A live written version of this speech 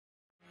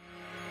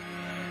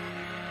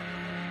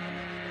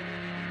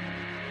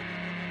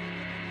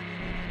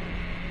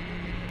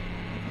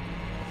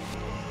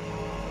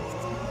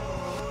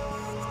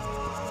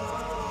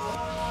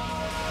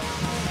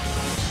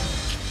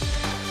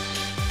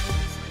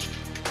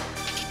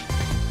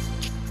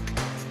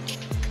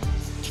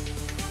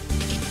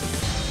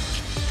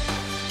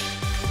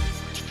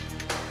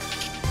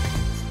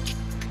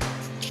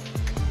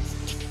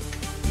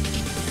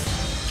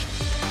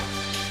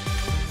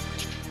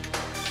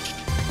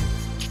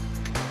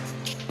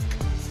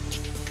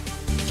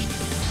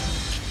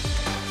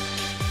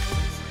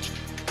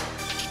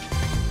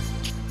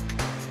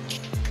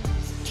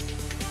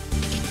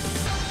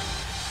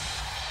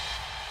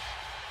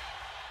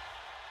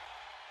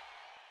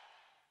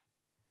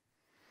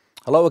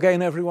Hello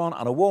again everyone,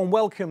 and a warm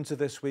welcome to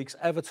this week's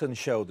Everton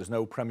show. There's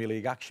no Premier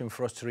League action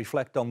for us to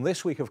reflect on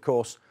this week, of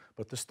course,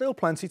 but there's still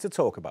plenty to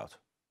talk about.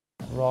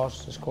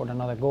 Ross scored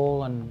another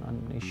goal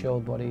and he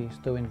showed what he's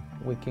doing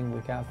week in,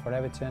 week out for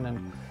Everton,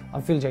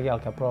 and Phil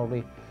Jagielka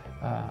probably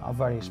a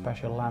very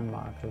special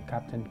landmark to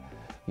captain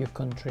your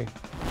country.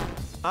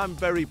 I'm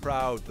very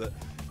proud that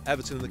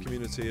Everton and the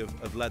community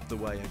have led the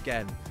way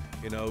again.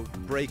 You know,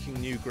 breaking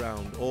new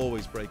ground,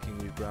 always breaking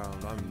new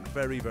ground. I'm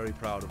very, very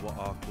proud of what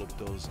our club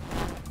does.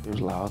 It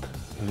was loud.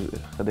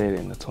 I did it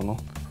in the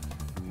tunnel.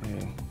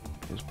 It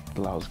was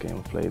the loudest game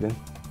I played in.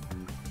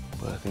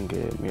 But I think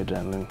my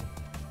adrenaline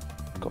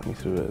got me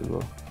through it as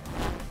well.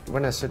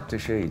 When I said to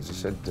Sheeds, I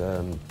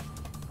said,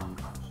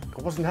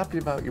 I wasn't happy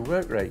about your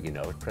work rate, you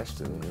know, at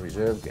Preston in the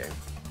reserve game.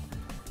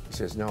 He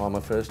says, no, I'm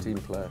a first team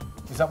player.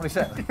 Is that what he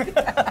said?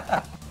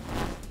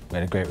 We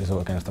had a great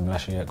result against them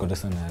last year at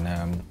Goodison,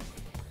 and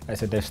like I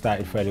said, they've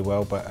started fairly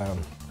well, but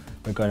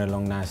we're going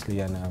along nicely,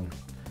 and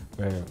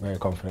we're very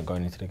confident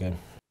going into the game.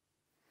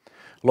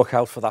 Look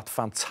out for that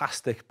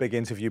fantastic big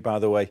interview, by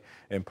the way,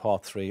 in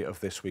part 3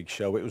 of this week's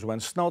show. It was when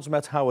Snods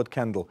met Howard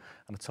Kendall,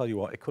 and I tell you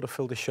what, it could have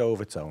filled a show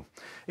of its own.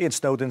 Ian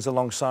Snodin's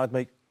alongside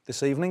me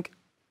this evening.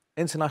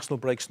 International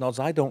break,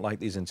 Snods. I don't like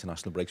these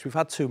international breaks. We've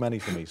had too many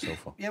for me so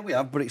far. Yeah, we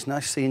have, but it's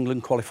nice to see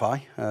England qualify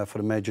for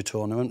a major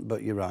tournament.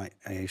 But you're right,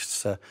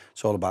 it's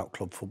all about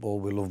club football.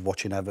 We love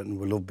watching Everton.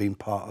 We love being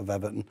part of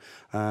Everton.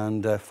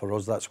 And for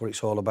us, that's what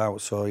it's all about.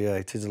 So, yeah,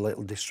 it is a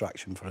little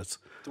distraction for us.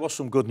 There was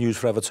some good news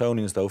for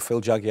Evertonians, though. Phil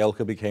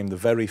Jagielka became the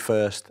very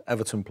first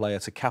Everton player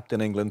to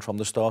captain England from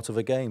the start of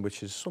a game,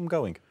 which is some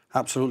going.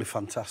 Absolutely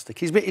fantastic.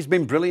 He's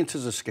been brilliant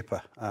as a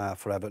skipper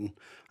for Everton.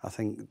 I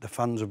think the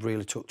fans have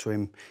really took to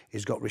him.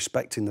 He's got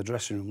respect in the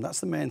dressing room. That's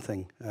the main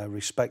thing,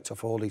 respect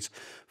of all his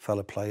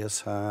fellow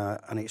players.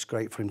 And it's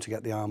great for him to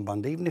get the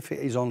armband, even if it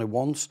is only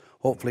once.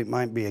 Hopefully it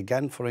might be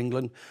again for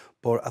England.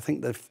 But I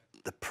think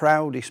the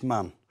proudest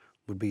man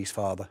would be his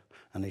father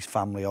and his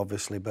family,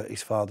 obviously. But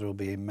his father will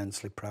be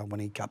immensely proud when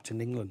he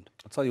captained England.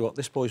 I'll tell you what,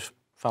 this boy's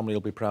family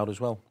will be proud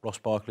as well, Ross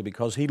Barkley,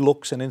 because he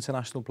looks an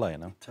international player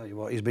now. Tell you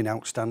what, he's been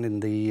outstanding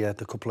the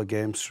couple of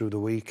games through the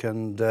week,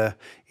 and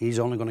he's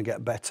only going to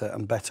get better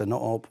and better, not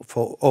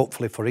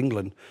hopefully for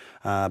England,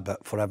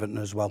 but for Everton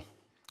as well.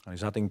 And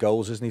he's adding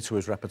goals, isn't he, to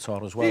his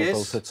repertoire as well,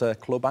 both at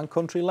club and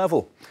country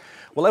level.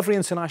 Well, every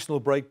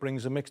international break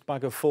brings a mixed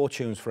bag of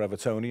fortunes for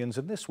Evertonians,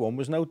 and this one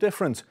was no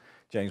different.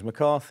 James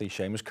McCarthy,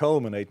 Seamus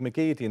Coleman, Aidan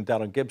McGeady and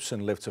Darren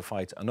Gibson lived to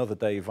fight another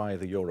day via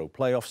the Euro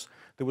playoffs.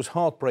 There was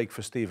heartbreak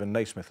for Stephen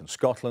Naismith and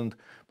Scotland,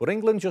 but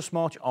England just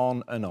march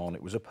on and on.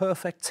 It was a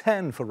perfect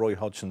 10 for Roy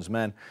Hodgson's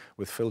men,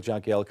 with Phil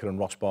Jagielka and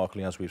Ross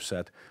Barkley, as we've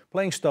said,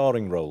 playing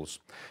starring roles.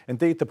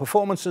 Indeed, the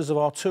performances of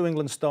our two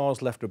England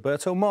stars left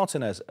Roberto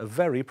Martinez a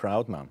very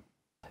proud man.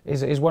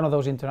 It's one of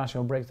those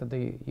international breaks that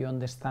you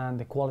understand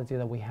the quality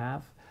that we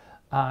have,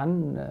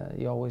 and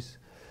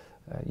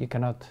you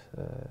cannot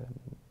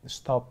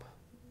stop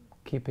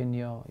keeping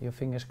your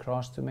fingers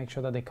crossed to make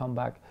sure that they come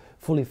back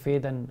fully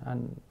fit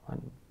and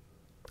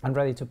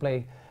ready to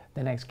play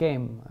the next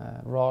game.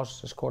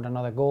 Ross scored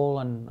another goal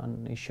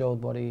and he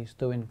showed what he's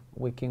doing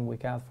week in,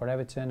 week out for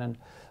Everton, and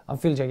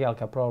Phil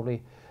Jagielka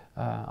probably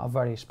a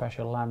very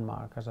special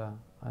landmark as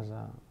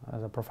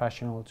a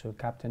professional to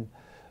captain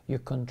your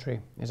country.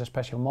 It's a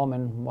special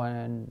moment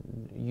when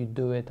you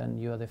do it,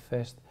 and you are the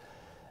first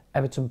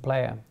Everton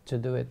player to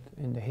do it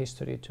in the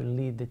history, to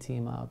lead the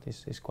team out.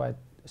 Is quite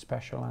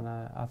special, and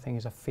I think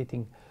he's a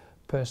fitting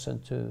person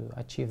to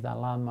achieve that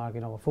landmark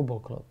in our football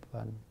club.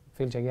 And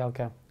Phil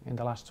Jagielka in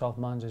the last 12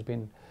 months has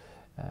been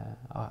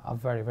a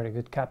very, very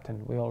good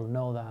captain. We all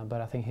know that,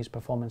 but I think his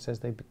performances,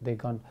 they've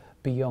gone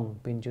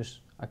beyond being just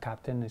a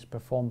captain. He's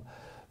performed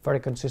very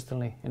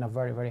consistently in a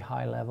very, very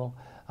high level,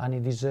 and he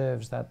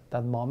deserves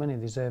that moment. He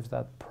deserves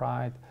that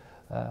pride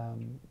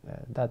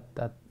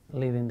that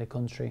leading the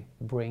country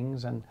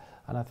brings, and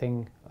I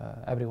think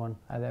everyone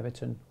at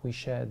Everton, we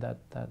shared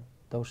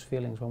those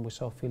feelings when we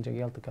saw Phil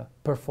Jagielka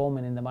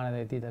performing in the manner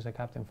they did as a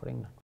captain for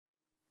England.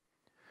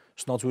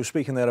 Snods, we were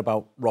speaking there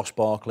about Ross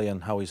Barkley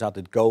and how he's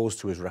added goals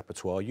to his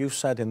repertoire. You've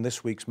said in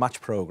this week's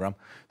match programme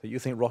that you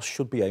think Ross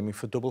should be aiming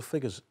for double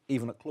figures,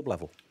 even at club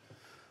level.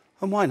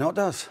 And why not,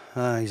 Daz?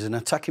 He's an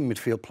attacking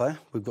midfield player.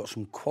 We've got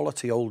some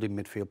quality holding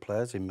midfield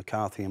players in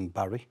McCarthy and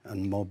Barry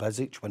and Mo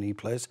Bezic when he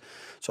plays.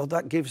 So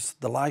that gives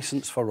the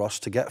licence for Ross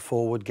to get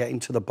forward, get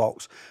into the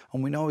box.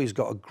 And we know he's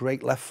got a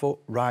great left foot,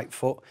 right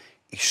foot.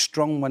 He's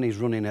strong when he's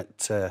running at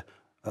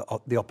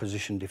the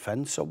opposition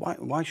defence. So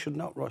why should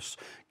not Ross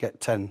get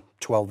 10,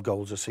 12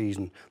 goals a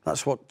season?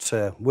 That's what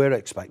we're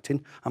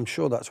expecting. I'm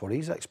sure that's what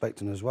he's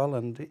expecting as well,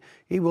 and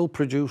he will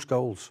produce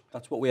goals.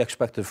 That's what we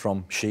expected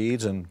from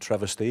Sheeds and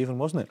Trevor Stephen,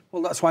 wasn't it?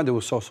 Well, that's why they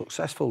were so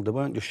successful. They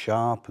weren't just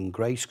Sharp and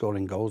Gray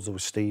scoring goals. There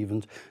was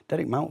Stevens.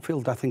 Derek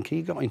Mountfield, I think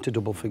he got into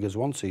double figures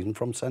one season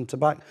from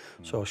centre-back.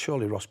 So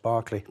surely Ross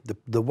Barkley,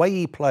 the way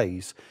he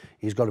plays,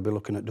 he's got to be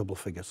looking at double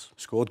figures.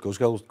 Scored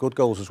good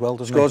goals as well,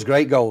 doesn't he? Scores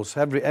great goals.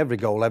 Every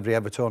goal, every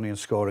Evertonian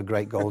scorer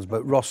great goals,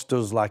 but Ross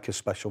does like a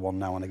special one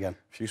now and again.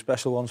 A few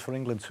special ones for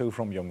England too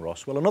from young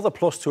Ross. Well, another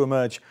plus to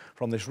emerge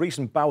from this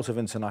recent bout of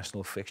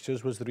international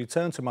fixtures was the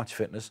return to match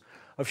fitness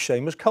of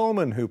Seamus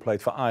Coleman, who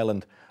played for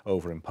Ireland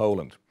over in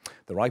Poland.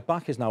 The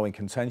right-back is now in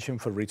contention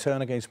for a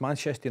return against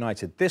Manchester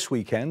United this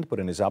weekend, but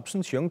in his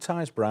absence, young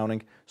Tyus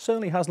Browning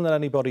certainly hasn't let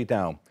anybody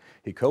down.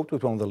 He coped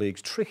with one of the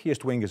league's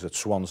trickiest wingers at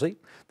Swansea,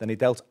 then he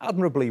dealt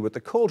admirably with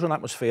the cauldron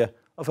atmosphere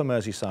of a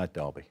Merseyside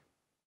derby.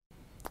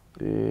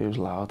 It was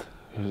loud.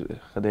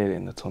 I did it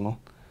in the tunnel.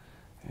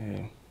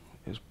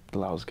 It was the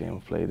loudest game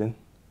I've played in,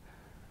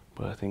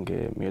 but I think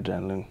my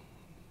adrenaline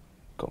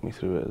got me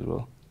through it as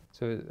well.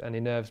 So any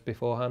nerves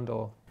beforehand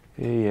or?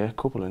 Yeah, a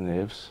couple of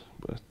nerves,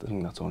 but I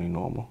think that's only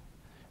normal,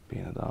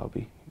 being a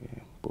derby. Yeah.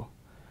 But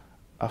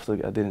after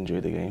I did enjoy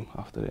the game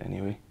after it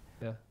anyway.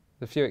 Yeah,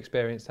 the few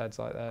experienced heads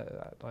like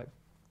that, like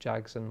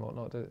Jags and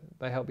whatnot, do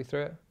they help you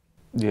through it?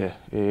 Yeah,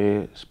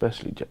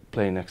 especially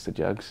playing next to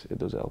Jags, it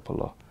does help a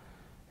lot.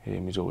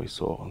 He's always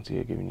talking to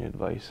you, giving you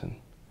advice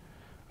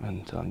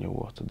and telling you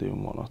what to do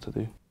and what not to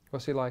do.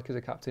 What's he like as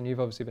a captain? You've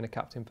obviously been a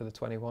captain for the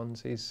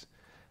 21s. He's,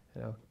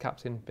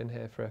 captain, been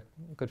here for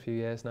a good few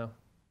years now.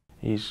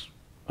 He's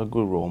a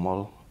good role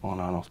model on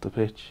and off the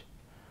pitch,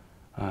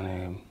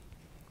 and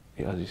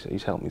as you say,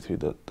 he's helped me through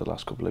the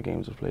last couple of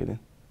games I've played in.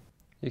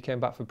 You came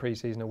back for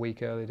pre-season a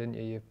week early, didn't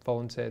you? You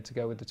volunteered to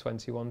go with the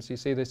 21s. Do you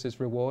see this as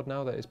reward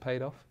now that it's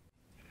paid off?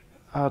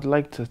 I'd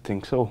like to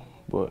think so,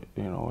 but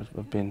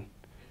I've been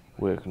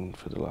working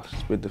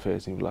with the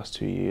first team for the last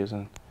 2 years,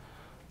 and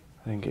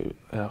I think it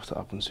has to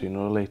happen sooner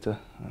or later,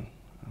 and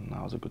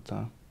now's a good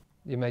time.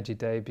 You made your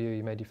debut,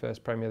 you made your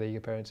first Premier League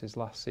appearances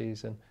last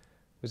season.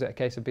 Was it a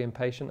case of being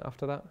patient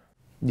after that?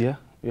 Yeah.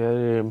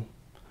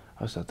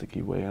 I just had to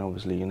keep waiting.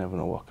 Obviously, you never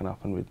know what can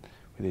happen with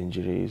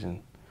injuries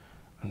and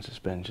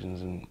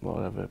suspensions and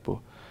whatever, but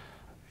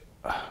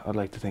I'd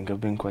like to think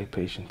I've been quite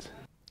patient.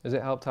 Has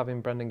it helped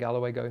having Brendan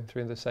Galloway going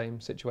through the same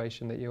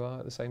situation that you are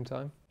at the same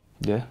time?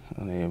 Yeah,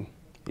 and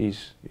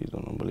he's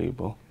done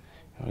unbelievable.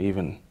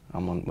 Even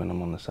when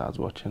I'm on the sides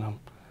watching,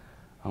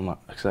 I'm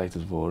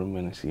excited for him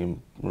when I see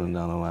him run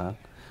down the line.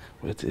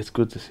 But it's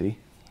good to see.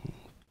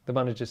 The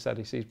manager said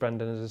he sees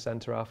Brendan as a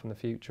centre half in the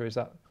future. Is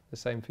that the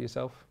same for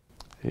yourself?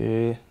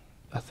 Yeah,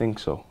 I think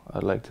so.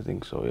 I'd like to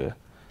think so. Yeah,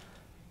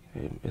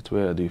 it's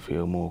where I do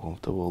feel more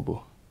comfortable.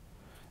 But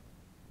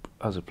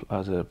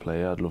as a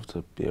player, I'd love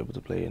to be able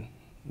to play in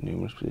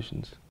numerous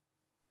positions.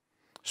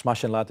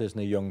 Smashing lad, isn't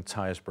he, young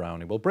Tyus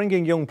Browning? Well,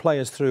 bringing young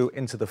players through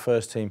into the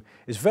first team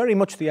is very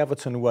much the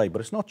Everton way, but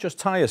it's not just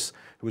Tyus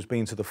who has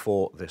been to the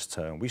fore this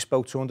term. We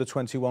spoke to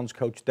under-21s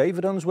coach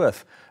David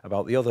Unsworth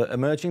about the other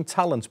emerging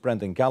talent,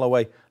 Brendan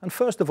Galloway, and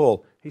first of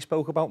all, he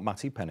spoke about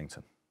Matty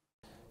Pennington.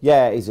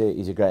 Yeah, he's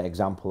a great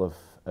example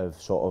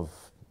of sort of,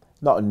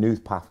 not a new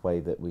pathway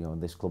that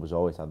this club has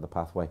always had the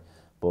pathway,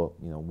 but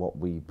what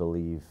we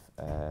believe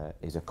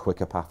is a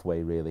quicker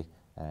pathway really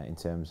in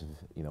terms of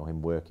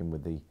him working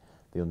with the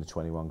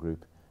under-21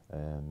 group,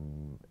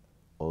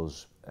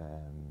 us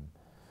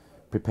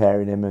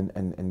preparing him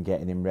and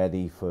getting him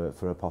ready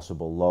for a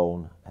possible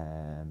loan,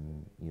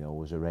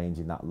 was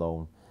arranging that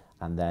loan,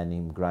 and then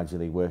him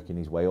gradually working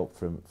his way up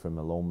from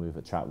a loan move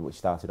at which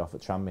started off at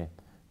Tranmere,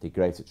 did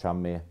great at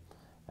Tranmere,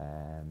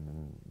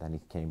 then he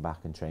came back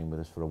and trained with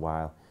us for a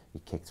while. He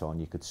kicked on,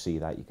 you could see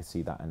that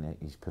in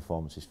his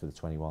performances for the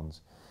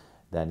 21s.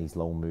 Then his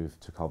loan move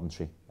to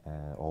Coventry,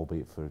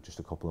 albeit for just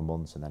a couple of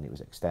months, and then it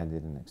was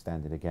extended and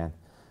extended again,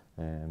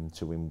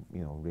 to him,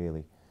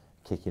 really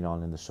kicking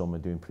on in the summer,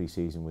 doing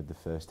pre-season with the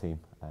first team,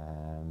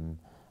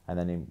 and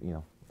then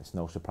him, it's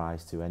no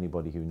surprise to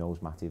anybody who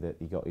knows Matty that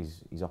he got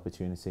his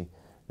opportunity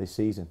this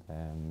season.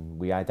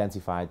 We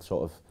identified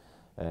sort of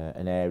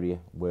an area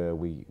where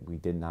we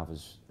didn't have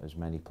as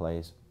many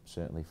players,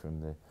 certainly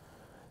from the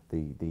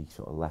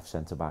sort of left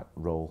centre-back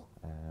role.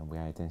 We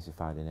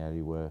identified an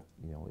area where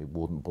it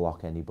wouldn't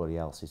block anybody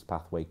else's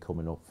pathway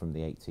coming up from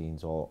the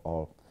 18s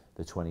or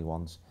the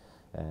 21s,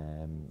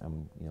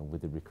 and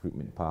with the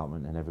recruitment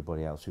department and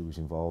everybody else who was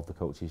involved, the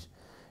coaches,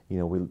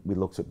 we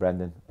looked at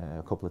Brendan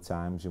a couple of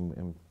times,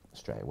 and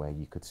straight away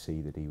you could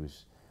see that he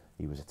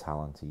was a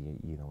talent.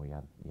 He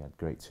had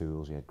great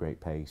tools, he had great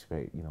pace,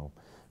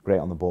 great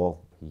on the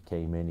ball. He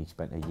came in, he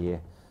spent a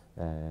year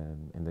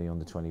in the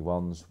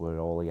under-21s where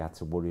all he had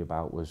to worry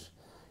about was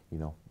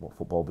what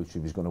football boots he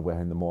was going to wear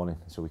in the morning,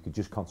 so we could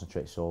just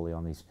concentrate solely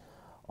on his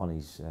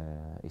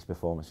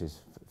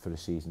performances for the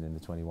season in the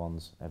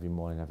 21s. Every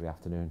morning, every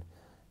afternoon,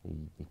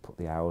 he put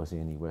the hours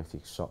in, he worked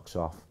his socks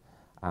off,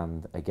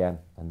 and again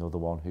another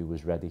one who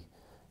was ready,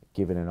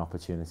 given an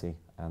opportunity,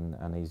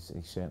 and he's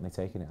certainly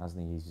taken it,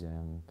 hasn't he? He's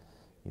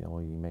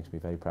he makes me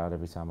very proud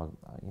every time I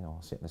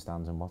sit in the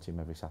stands and watch him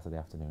every Saturday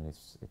afternoon.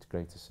 It's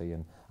great to see,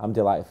 and I'm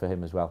delighted for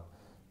him as well.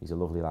 He's a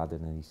lovely lad,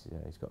 and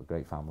he's got a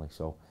great family.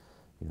 So,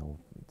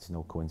 it's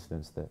no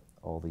coincidence that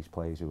all these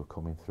players who are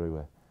coming through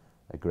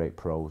are great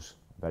pros,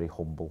 very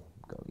humble,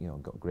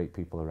 got great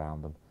people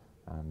around them,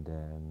 and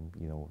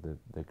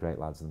they're great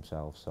lads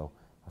themselves. So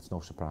that's no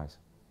surprise.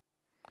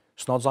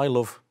 Snods, I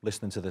love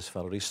listening to this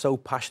fella. He's so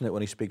passionate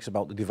when he speaks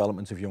about the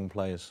development of young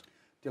players.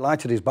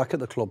 Delighted he's back at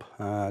the club.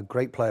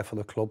 Great player for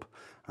the club.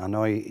 I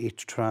know he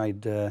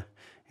tried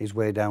his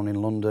way down in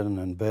London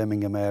and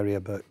Birmingham area,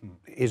 but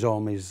his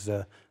home is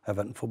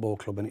Everton Football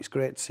Club, and it's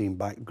great to see him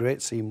back. Great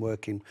to see him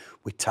working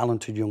with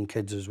talented young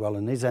kids as well,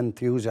 and his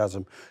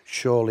enthusiasm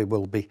surely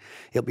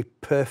he'll be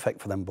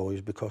perfect for them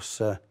boys,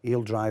 because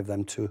he'll drive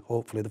them to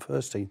hopefully the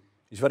first team.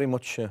 He's very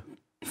much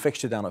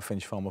fixture down at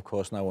Finch Farm, of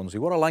course, now, Unsy.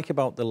 What I like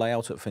about the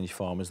layout at Finch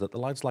Farm is that the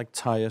lads like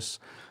Tyus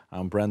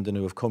and Brendan,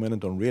 who have come in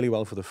and done really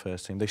well for the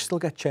first team, they still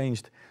get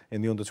changed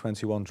in the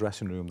under-21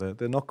 dressing room.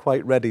 They're not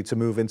quite ready to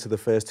move into the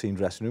first team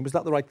dressing room. Is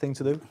that the right thing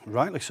to do?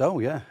 Rightly so,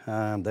 yeah.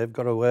 They've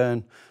got to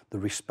earn the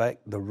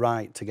respect, the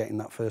right to get in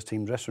that first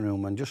team dressing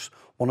room, and just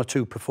one or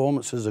two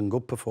performances and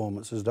good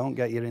performances don't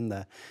get you in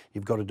there.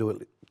 You've got to do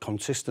it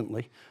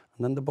consistently,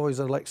 and then the boys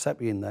will accept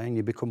you in there and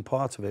you become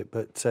part of it.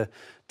 But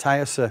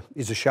Tyus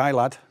is a shy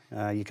lad.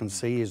 You can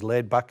see he's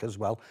laid back as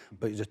well,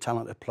 but he's a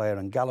talented player,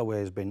 and Galloway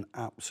has been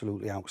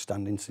absolutely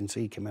outstanding since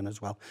he came in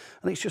as well.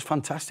 And it's just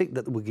fantastic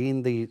that we're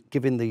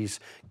giving these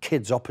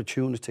kids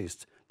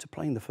opportunities to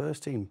play in the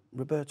first team.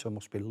 Roberto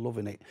must be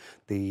loving it,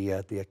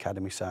 the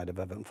academy side of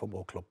Everton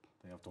Football Club.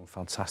 They have done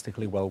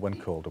fantastically well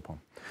when called upon.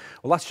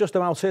 Well, that's just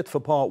about it for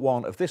part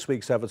one of this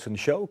week's Everton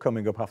show.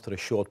 Coming up after a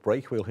short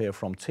break, we'll hear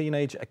from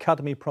teenage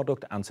academy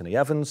product Anthony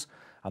Evans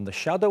and the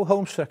Shadow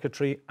Home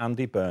Secretary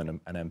Andy Burnham,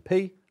 an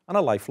MP and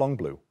a lifelong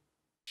Blue.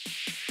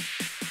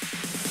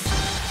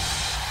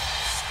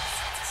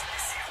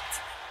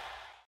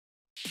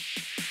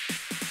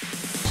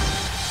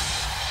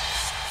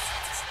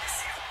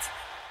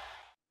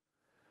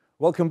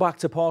 Welcome back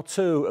to part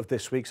two of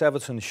this week's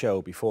Everton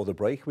show. Before the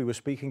break, we were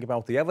speaking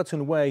about the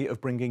Everton way of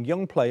bringing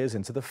young players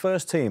into the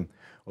first team.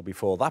 Well,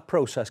 before that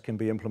process can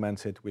be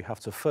implemented, we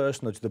have to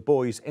first nudge the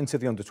boys into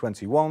the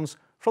under-21s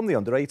from the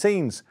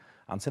under-18s.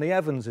 Anthony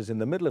Evans is in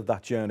the middle of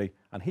that journey,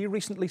 and he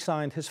recently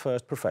signed his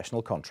first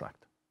professional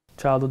contract.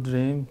 Childhood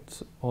dream,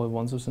 it's all I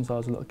wanted since I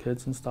was a little kid,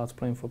 since I started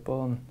playing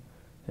football, and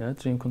yeah,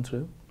 dream come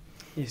true.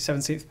 Your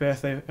 17th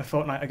birthday a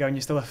fortnight ago and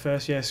you're still a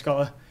first year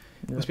scholar.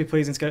 Yeah. Must be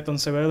pleasing to get it done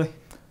so early.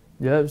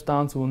 Yeah, it was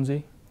down to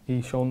Unsy.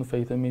 He shown the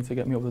faith in me to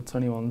get me up to the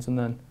 21s, and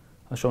then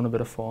I shown a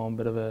bit of form,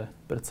 bit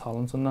of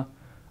talent and that,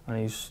 and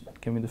he's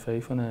given me the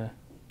faith and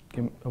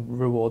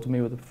rewarded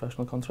me with a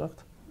professional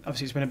contract.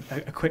 Obviously it's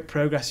been a quick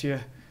progress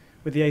year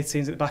with the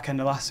 18s at the back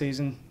end of last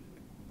season.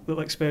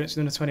 Little experience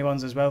in the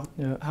 21s as well.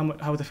 Yeah.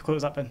 How difficult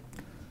has that been?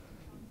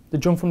 The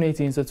jump from the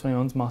 18s to the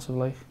 21s massive,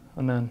 like,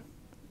 and then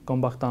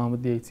going back down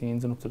with the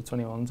 18s and up to the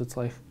 21s, it's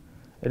like,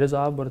 it is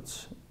hard, but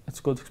it's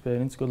a good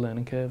experience, good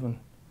learning curve, and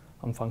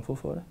I'm thankful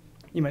for it.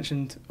 You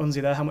mentioned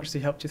Unsy there. How much has he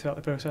helped you throughout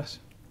the process?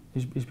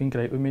 He's been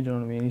great with me, do you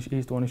know what I mean?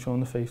 He's the one who's shown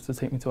the faith to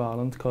take me to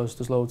Ireland, because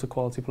there's loads of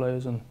quality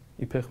players and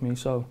he picked me,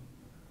 so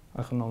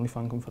I can only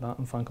thank him for that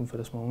and thank him for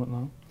this moment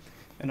now.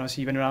 And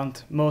obviously you've been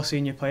around more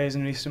senior players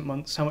in recent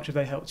months. How much have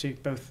they helped you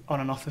both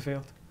on and off the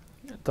field?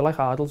 They're like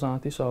idols,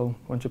 aren't they? So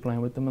once you're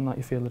playing with them and that,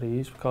 you feel at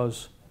ease,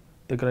 because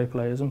they're great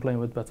players, and playing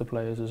with better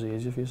players is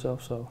easier for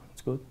yourself, so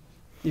it's good.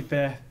 You've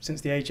been since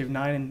the age of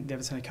 9 in the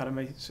Everton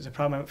Academy, so it's a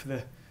proud moment for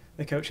the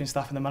coaching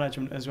staff and the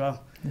management as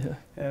well.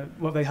 Yeah.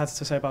 What have they had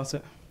to say about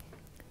it?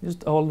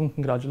 Just all of them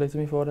congratulated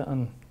me for it,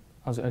 and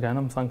again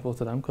I'm thankful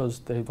to them, because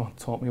they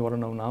taught me what I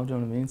know now, do you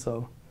know what I mean?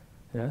 So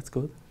yeah, it's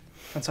good.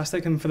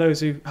 Fantastic. And for those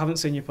who haven't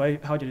seen you play,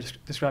 how do you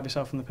describe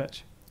yourself on the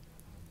pitch?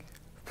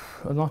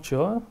 I'm not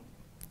sure.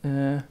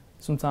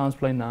 Sometimes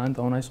play 9,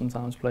 don't I?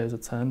 Sometimes play as a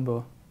 10,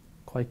 but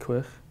quite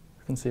quick.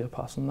 I can see it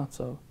passing that,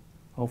 so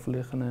hopefully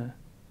I can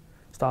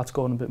start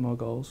scoring a bit more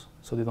goals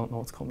so they don't know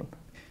what's coming.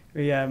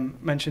 We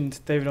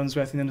mentioned David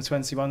Unsworth in the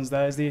under-21s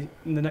there. Is the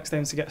next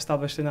aim to get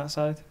established in that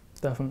side?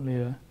 Definitely,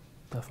 yeah.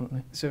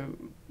 Definitely. So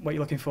what are you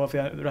looking for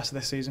the rest of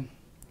this season?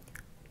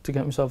 To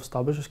get myself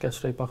established, just get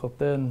straight back up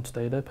there and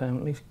stay there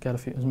permanently, get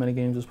as many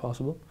games as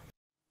possible.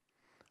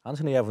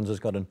 Anthony Evans has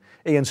got an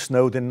Ian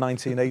Snodin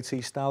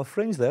 1980s style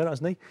fringe there,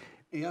 hasn't he?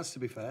 He has, to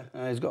be fair.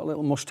 He's got a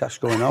little moustache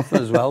going off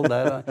as well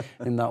there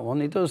in that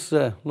one. He does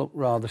look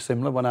rather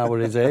similar when I were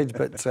his age,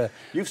 but...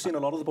 You've seen a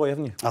lot of the boy,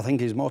 haven't you? I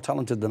think he's more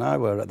talented than I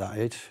were at that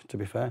age, to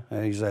be fair.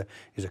 He's a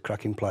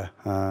cracking player.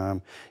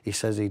 He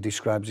says he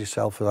describes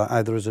himself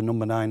either as a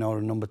number 9 or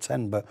a number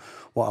 10, but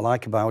what I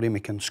like about him,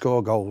 he can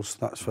score goals,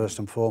 that's first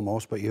and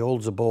foremost, but he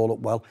holds the ball up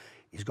well.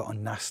 He's got a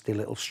nasty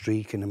little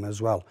streak in him as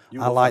well.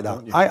 I like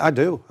that. I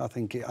do. I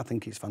think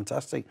it's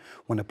fantastic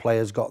when a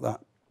player's got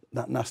that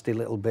nasty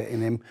little bit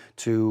in him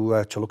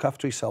to look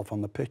after himself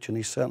on the pitch, and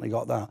he's certainly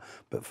got that.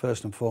 But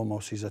first and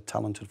foremost, he's a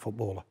talented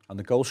footballer. And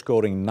the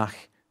goal-scoring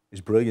knack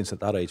is brilliant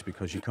at that age,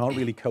 because you can't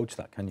really coach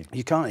that, can you?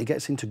 You can't. He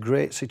gets into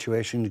great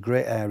situations,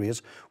 great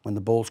areas when the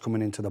ball's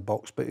coming into the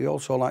box, but he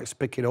also likes to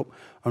pick it up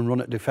and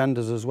run at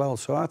defenders as well.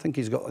 So I think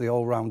he's got the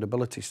all-round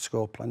ability to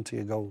score plenty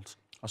of goals.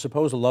 I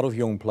suppose a lot of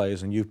young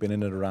players, and you've been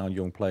in and around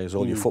young players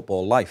all your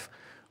football life,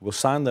 will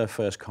sign their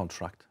first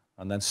contract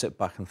and then sit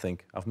back and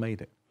think, I've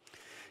made it.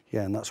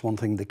 Yeah, and that's one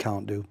thing they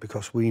can't do,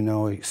 because we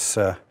know it's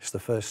the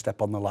first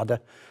step on the ladder,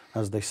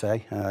 as they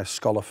say.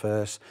 Scholar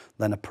first,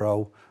 then a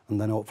pro,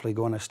 and then hopefully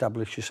go and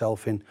establish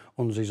yourself in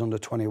Unzi's under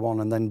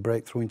 21 and then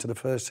break through into the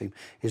first team.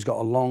 He's got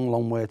a long,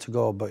 long way to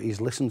go, but he's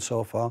listened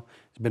so far.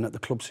 He's been at the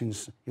club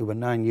since he was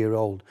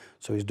 9-year-old,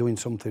 so he's doing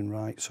something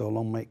right. So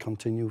long may it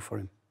continue for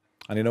him.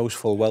 And he knows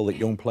full well that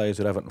young players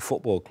at Everton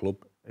Football Club,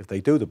 if they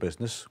do the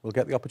business, will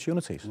get the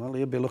opportunities. Well,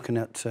 he'll be looking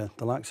at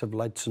the likes of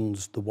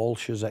Ledsons, the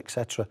Walshes,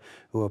 etc.,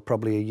 who are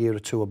probably a year or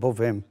two above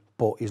him,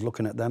 but he's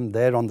looking at them.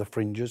 They're on the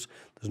fringes.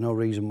 There's no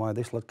reason why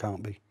this lad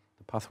can't be.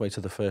 The pathway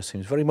to the first team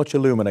is very much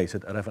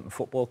illuminated at Everton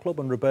Football Club,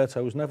 and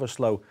Roberto is never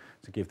slow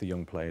to give the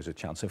young players a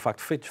chance. In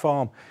fact, Finch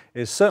Farm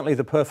is certainly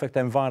the perfect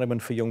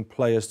environment for young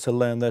players to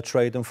learn their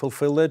trade and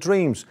fulfil their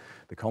dreams.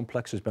 The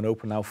complex has been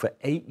open now for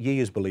 8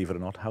 years, believe it or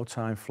not. How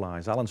time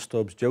flies. Alan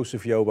Stubbs,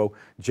 Joseph Yobo,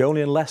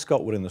 Jolyon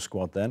Lescott were in the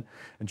squad then.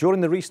 And during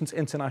the recent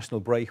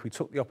international break, we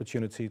took the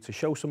opportunity to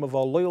show some of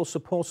our loyal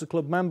supporters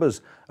club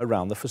members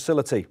around the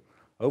facility.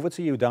 Over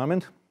to you,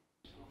 Diamond.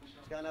 Let's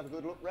go and have a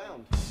good look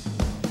round.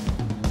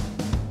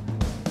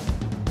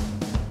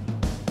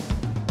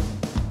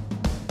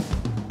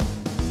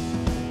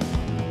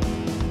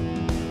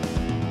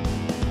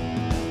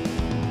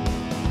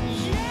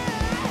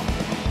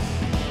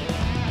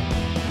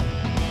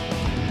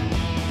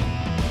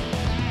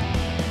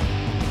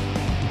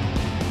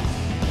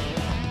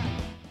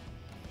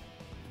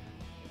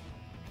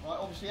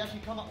 As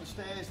you come up the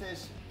stairs,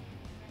 there's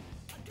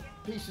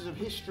pieces of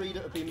history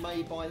that have been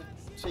made by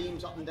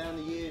teams up and down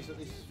the years at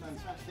this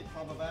fantastic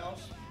club of ours.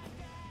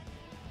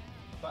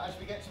 But as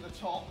we get to the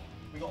top,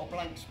 we've got a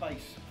blank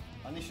space.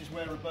 And this is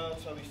where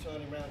Roberto is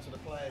turning around to the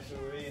players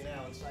who are here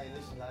now and saying,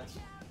 listen lads,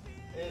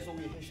 here's all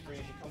your history.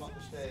 As you come up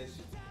the stairs,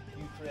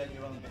 you create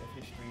your own bit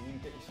of history and you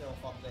get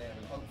yourself up there,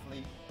 and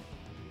hopefully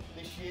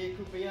this year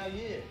could be our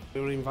year.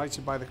 We were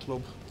invited by the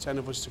club, 10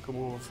 of us, to come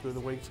over through the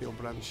Wakefield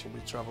branch, and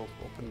we travel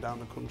up and down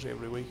the country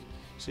every week.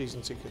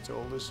 Season ticket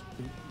holders.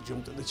 We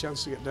jumped at the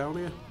chance to get down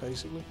here,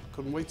 basically.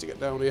 Couldn't wait to get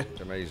down here. It's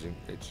amazing.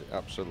 It's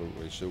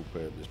absolutely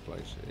superb, this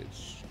place.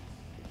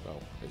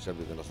 Well, it's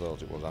everything I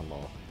thought it was and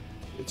more.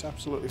 It's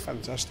absolutely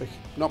fantastic.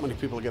 Not many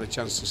people get a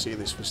chance to see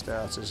this for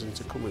starters, and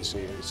to come and see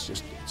it,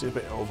 it's a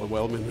bit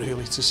overwhelming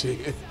really to see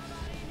it.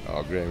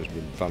 Oh, Graham's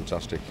been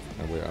fantastic,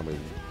 and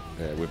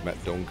we've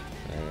met Dunk.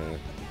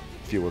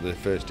 A few of the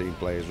first team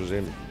players was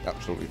him.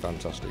 Absolutely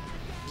fantastic.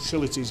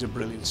 Facilities are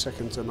brilliant,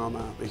 second to none,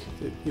 aren't they?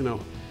 You know,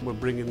 we're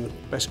bringing the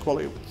best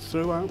quality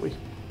through, aren't we?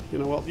 You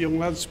know what, young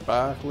lads,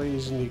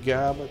 Barclays and your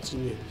Garbutt's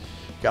and your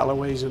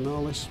Galloways and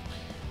all this.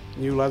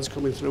 New lads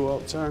coming through all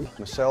the time.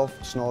 Myself,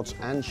 Snods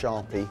and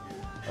Sharpie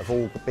have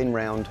all been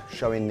round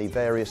showing the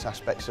various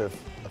aspects of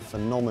a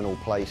phenomenal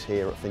place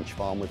here at Finch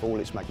Farm with all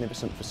its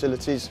magnificent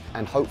facilities,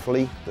 and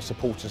hopefully the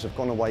supporters have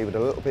gone away with a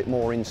little bit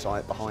more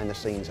insight behind the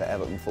scenes at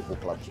Everton Football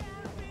Club.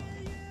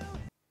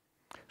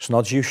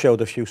 Snods, you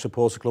showed a few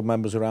supporter club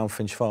members around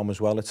Finch Farm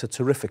as well. It's a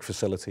terrific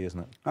facility, isn't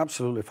it?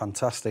 Absolutely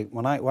fantastic.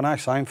 When I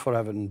signed for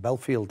Everton,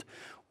 Belfield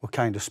were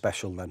kind of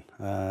special then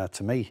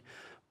to me.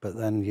 But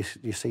then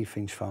you see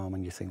Finch Farm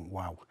and you think,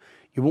 wow,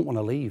 you won't want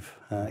to leave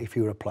if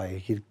you were a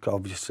player.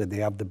 Obviously, they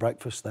have the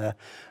breakfast there.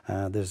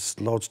 There's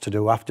loads to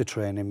do after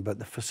training, but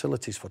the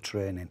facilities for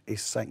training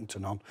is second to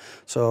none.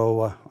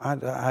 So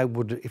I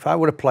would, if I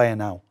were a player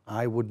now,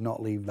 I would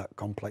not leave that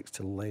complex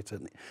till late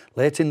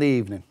in the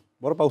evening.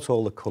 What about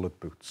all the coloured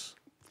boots?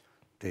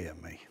 Dear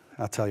me.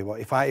 I tell you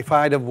what, if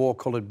I'd have wore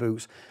coloured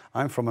boots,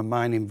 I'm from a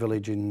mining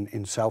village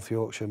in South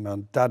Yorkshire. My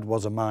dad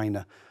was a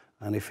miner.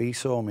 And if he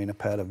saw me in a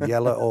pair of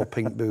yellow or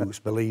pink boots,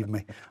 believe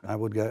me, I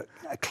would get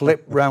a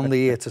clip round the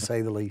ear, to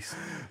say the least.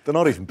 They're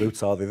not even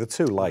boots, are they? They're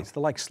too light.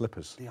 They're like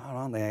slippers. They are,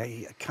 aren't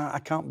they? I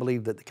can't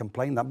believe that they can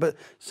play that. But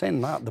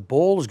saying that, the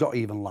ball's got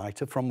even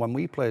lighter from when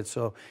we played.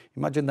 So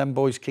imagine them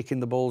boys kicking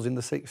the balls in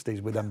the 60s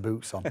with them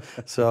boots on.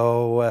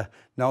 So,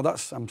 no,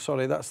 I'm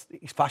sorry,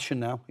 it's fashion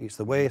now. It's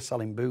the way of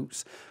selling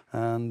boots.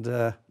 And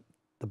the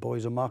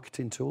boys are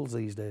marketing tools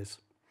these days.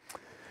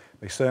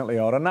 They certainly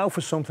are. And now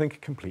for something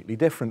completely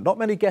different. Not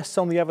many guests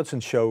on the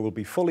Everton show will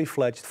be fully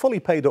fledged, fully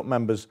paid up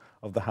members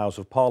of the House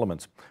of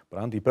Parliament.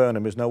 But Andy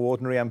Burnham is no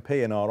ordinary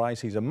MP in our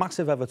eyes. He's a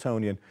massive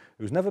Evertonian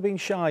who's never been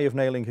shy of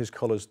nailing his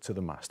colours to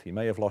the mast. He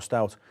may have lost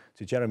out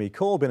to Jeremy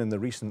Corbyn in the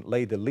recent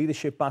Labour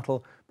leadership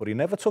battle, but he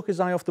never took his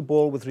eye off the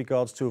ball with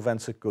regards to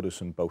events at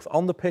Goodison, both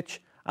on the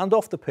pitch and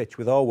off the pitch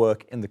with our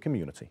work in the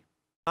community.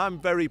 I'm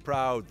very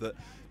proud that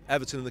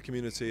Everton and the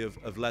community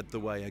have led the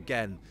way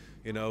again.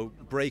 You know,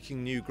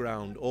 breaking new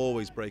ground,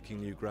 always breaking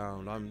new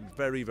ground. I'm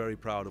very, very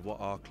proud of what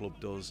our club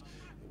does.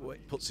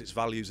 It puts its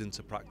values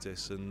into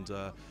practice and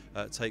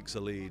takes a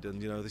lead.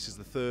 And, you know, this is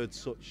the third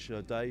such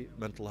day,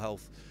 Mental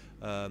Health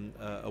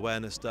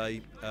Awareness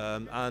Day.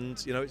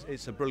 And, you know,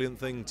 it's a brilliant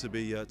thing to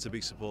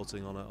be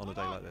supporting on a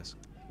day like this.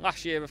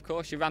 Last year, of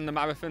course, you ran the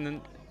marathon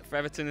for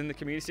Everton in the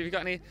community. Have you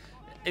got any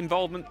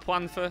involvement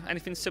planned for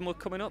anything similar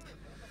coming up?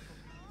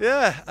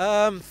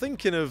 Yeah,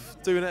 thinking of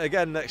doing it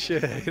again next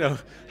year. You know,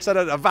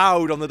 I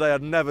vowed on the day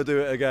I'd never do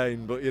it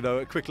again, but you know,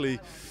 it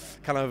quickly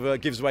kind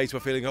of gives way to a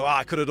feeling of,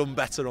 I could have done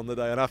better on the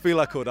day, and I feel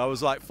I could. I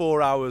was like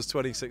 4 hours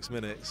 26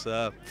 minutes.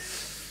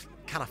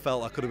 Kind of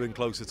felt I could have been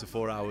closer to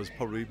 4 hours,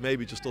 probably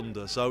maybe just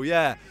under. So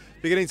yeah,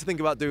 beginning to think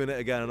about doing it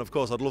again, and of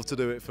course I'd love to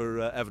do it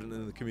for Everton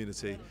and the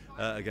community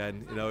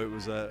again. You know, it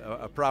was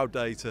a proud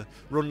day to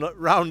run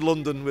round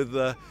London with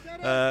the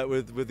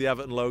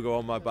Everton logo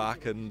on my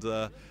back, and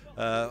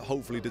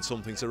hopefully did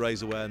something to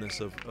raise awareness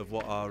of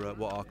what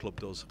our club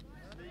does.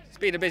 It's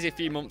been a busy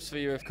few months for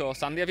you, of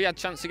course, Andy. Have you had a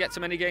chance to get to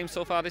many games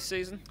so far this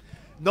season?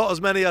 Not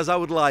as many as I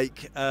would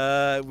like.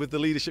 With the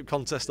leadership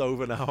contest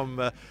over now,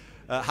 I'm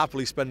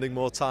happily spending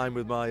more time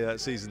with my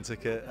season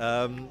ticket.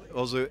 I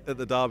was at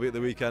the derby at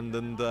the weekend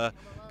and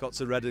got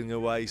to Reading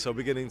away, so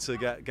beginning to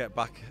get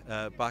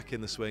back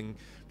in the swing.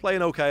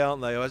 Playing okay,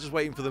 aren't they? I was just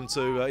waiting for them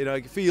to, you know,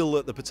 feel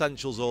that the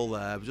potential's all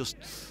there. I'm just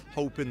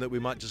hoping that we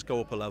might just go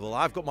up a level.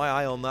 I've got my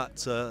eye on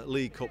that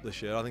League Cup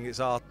this year. I think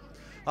it's our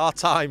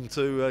time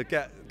to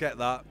get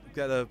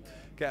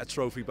a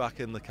trophy back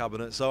in the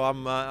cabinet. So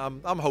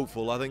I'm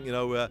hopeful. I think, you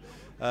know,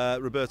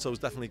 Roberto's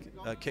definitely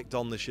kicked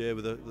on this year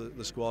with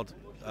the squad.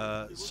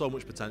 So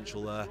much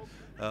potential there.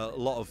 A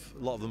lot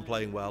of them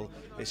playing well.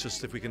 It's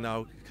just if we can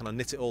now kind of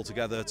knit it all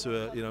together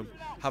to you know,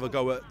 have a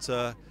go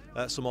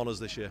at some honours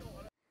this year.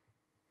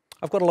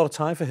 I've got a lot of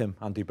time for him,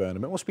 Andy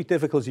Burnham. It must be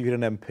difficult if you're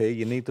an MP.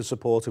 You need the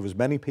support of as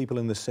many people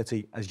in the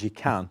city as you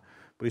can.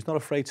 But he's not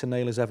afraid to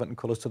nail his Everton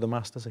colours to the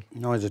mast, is he?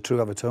 No, he's a true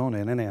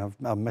Evertonian, isn't he?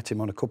 I've met him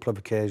on a couple of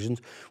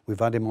occasions. We've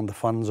had him on the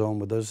fan zone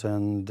with us,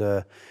 and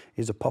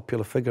he's a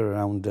popular figure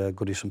around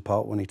Goodison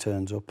Park when he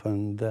turns up,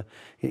 and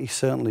he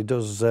certainly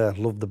does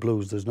love the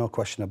Blues. There's no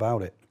question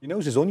about it. He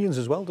knows his onions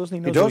as well, doesn't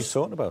he? He knows what he's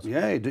talking about.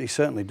 Yeah, he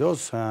certainly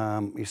does.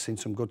 He's seen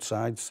some good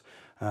sides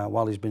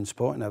while he's been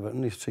supporting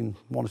Everton. He's seen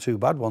one or two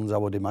bad ones, I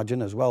would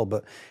imagine, as well.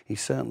 But he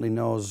certainly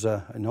knows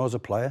a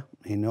player.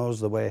 He knows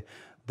the way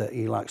that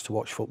he likes to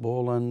watch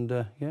football, and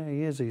yeah,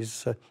 he is.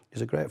 He's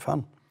a great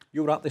fan.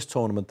 You were at this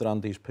tournament that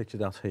Andy's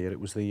pictured at here. It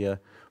was the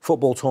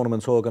football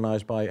tournament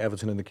organised by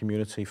Everton in the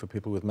community for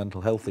people with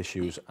mental health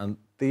issues, and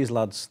these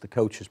lads, the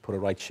coaches, put a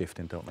right shift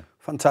in, don't they?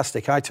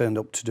 Fantastic. I turned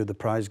up to do the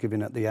prize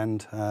giving at the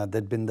end.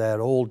 They'd been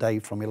there all day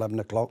from 11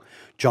 o'clock.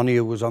 Johnny,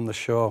 who was on the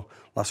show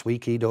last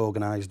week, he'd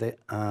organised it,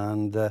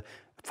 and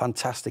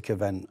fantastic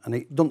event. And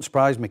it doesn't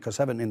surprise me, because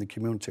Everton in the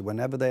community,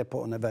 whenever they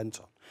put an event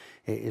on,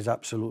 it is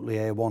absolutely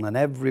A1, and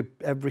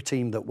every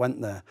team that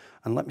went there,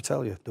 and let me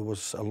tell you, there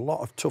was a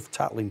lot of tough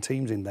tackling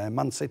teams in there.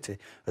 Man City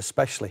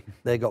especially,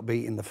 they got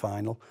beat in the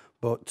final,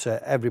 but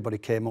everybody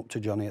came up to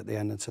Johnny at the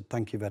end and said,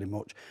 thank you very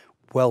much,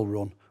 well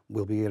run,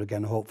 we'll be here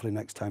again hopefully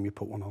next time you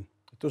put one on.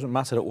 It doesn't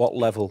matter at what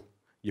level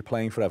you're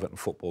playing for Everton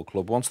Football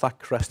Club. Once that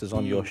crest is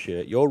on your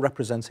shirt, you're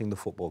representing the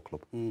football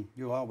club.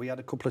 You are. We had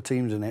a couple of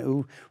teams in it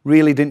who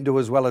really didn't do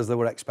as well as they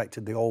were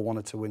expected. They all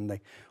wanted to win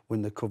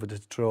the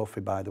coveted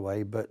trophy, by the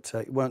way, but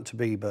it weren't to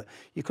be. But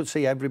you could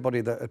see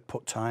everybody that had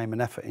put time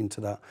and effort into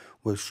that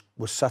was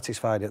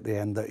satisfied at the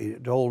end, that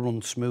it all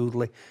run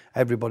smoothly.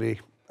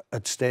 Everybody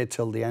had stayed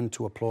till the end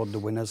to applaud the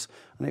winners,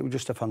 and it was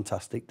just a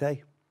fantastic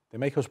day. They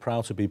make us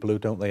proud to be blue,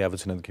 don't they,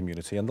 Everton in the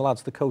community? And the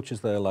lads, the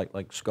coaches there, like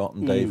Scott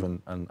and Dave and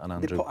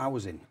Andrew. They put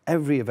hours in.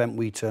 Every event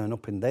we turn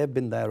up in, they've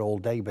been there all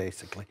day,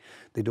 basically.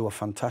 They do a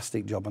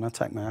fantastic job, and I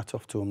take my hat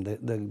off to them.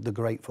 They're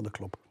great for the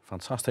club.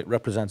 Fantastic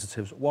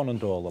representatives, one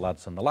and all, the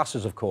lads and the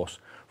lasses, of course,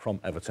 from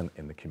Everton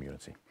in the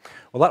community.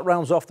 Well, that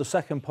rounds off the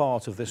second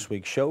part of this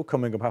week's show.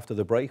 Coming up after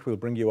the break, we'll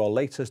bring you our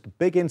latest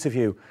big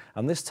interview.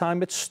 And this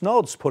time it's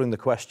Snods putting the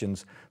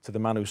questions to the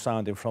man who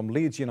signed him from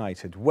Leeds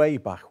United way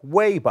back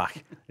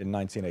in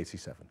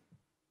 1987.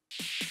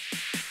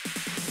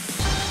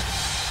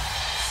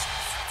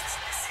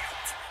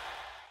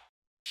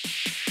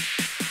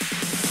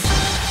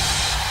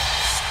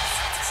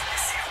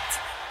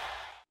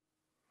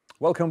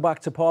 Welcome back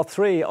to part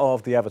 3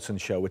 of the Everton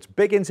show. It's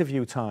big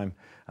interview time,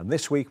 and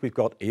this week we've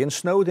got Ian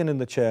Snodin in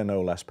the chair,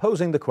 no less,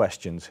 posing the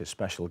questions. His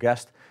special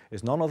guest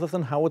is none other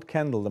than Howard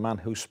Kendall, the man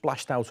who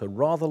splashed out a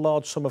rather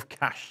large sum of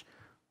cash,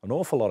 an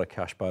awful lot of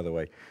cash, by the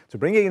way, to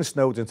bring Ian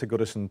Snodin to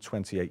Goodison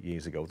 28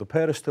 years ago. The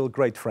pair are still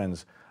great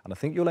friends, and I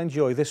think you'll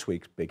enjoy this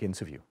week's big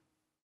interview.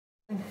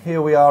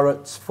 Here we are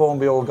at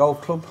Formby Old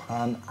Golf Club,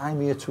 and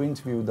I'm here to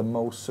interview the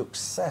most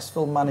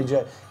successful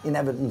manager in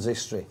Everton's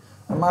history.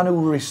 A man who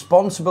was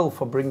responsible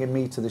for bringing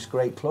me to this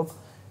great club.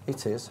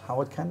 It is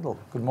Howard Kendall.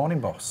 Good morning,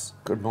 boss.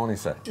 Good morning,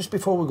 sir. Just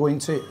before we go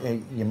into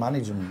your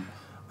management,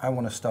 I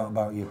want to start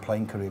about your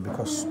playing career,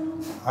 because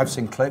I've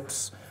seen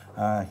clips.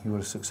 You were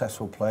a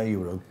successful player. You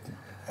were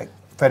a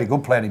very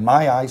good player in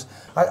my eyes.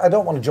 I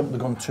don't want to jump the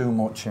gun too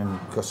much,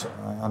 because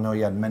I know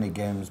you had many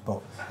games,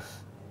 but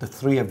the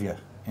three of you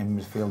in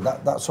midfield,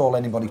 that's all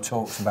anybody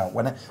talks about.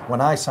 When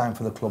I signed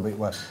for the club, it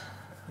was...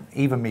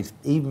 Even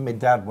my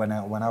dad, when I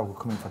was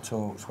coming for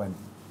talks, when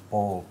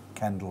Paul,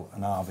 Kendall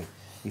and Harvey,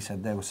 he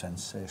said they were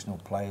sensational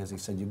players. He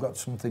said, you've got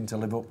something to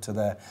live up to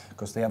there,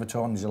 because the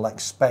Evertonians will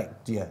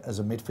expect you as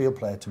a midfield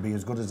player to be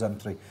as good as them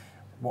three.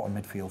 What a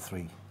midfield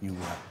three you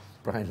were.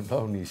 Brian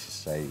Malone used to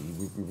say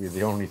we were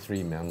the only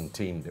three-man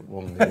team that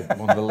won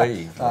the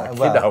league.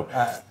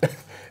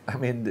 I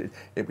mean,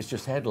 it was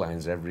just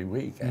headlines every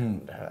week.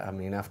 And I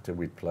mean, after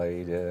we'd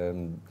played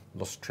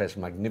Los Tres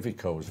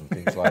Magnificos and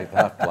things like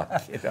that,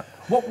 like, you know.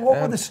 What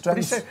were the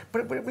strengths?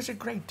 But it was a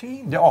great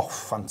team. Oh,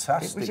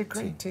 fantastic! It was a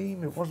great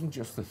team. It wasn't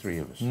just the three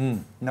of us.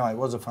 No, it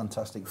was a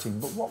fantastic team.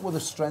 But what were the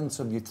strengths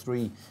of your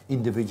three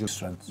individual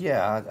strengths?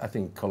 Yeah, I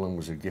think Colin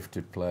was a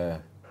gifted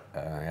player.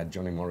 I had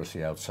Johnny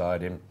Morrissey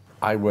outside him.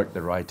 I worked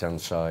the right-hand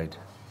side.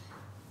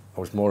 I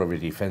was more of a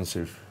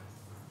defensive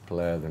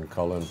player than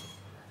Colin,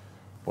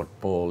 but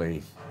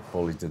Paulie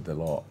did the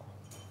lot.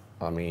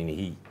 I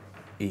mean,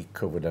 he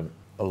covered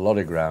a lot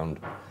of ground,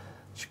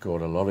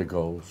 scored a lot of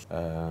goals,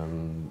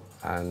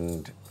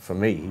 and for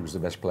me, he was the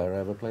best player I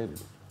ever played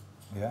with.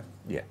 Yeah?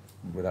 Yeah,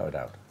 without a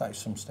doubt. That is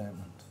some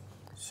statement.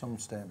 Some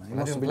statement.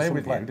 I didn't play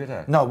with you, did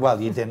I? No,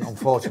 well, you didn't,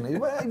 unfortunately.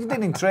 Well, you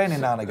did in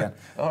training now and again.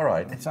 All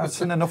right. I've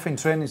seen enough in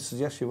training to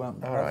suggest you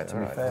weren't. All right,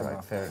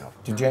 fair enough.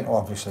 Did you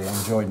obviously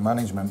enjoyed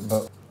management,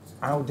 but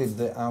how did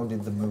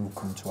the move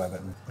come to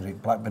Everton? Was it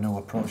Blackburn who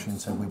approached you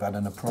and said, we've had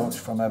an approach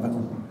from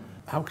Everton?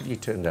 How could you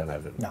turn down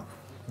Everton? No.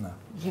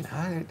 You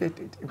know,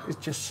 it was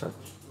just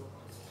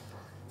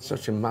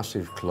such a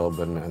massive club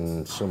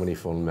and so many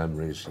fun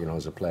memories, you know,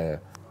 as a player.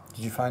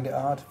 Did you find it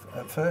hard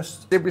at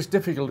first? It was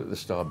difficult at the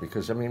start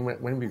because, I mean,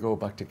 when we go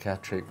back to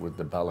Catterick with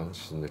the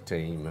balance and the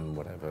team and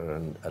whatever,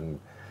 and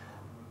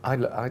I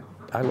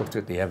looked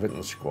at the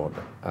Everton squad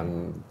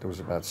and there was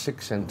about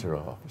 6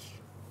 centre-halves,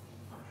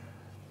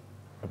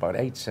 about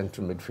 8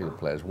 central midfield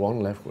players,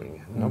 1 left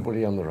wing,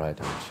 nobody on the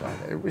right-hand side.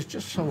 It was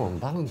just so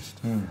unbalanced.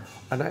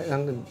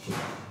 And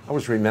I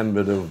was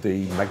remembered of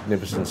the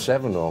Magnificent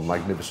 7 or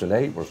Magnificent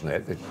 8, wasn't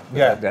it?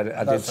 That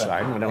I did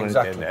sign when I went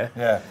in there.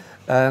 Yeah.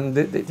 And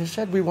they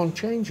said we want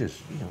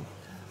changes. You know,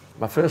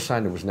 my first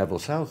signing was Neville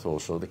Southall,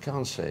 so they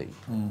can't say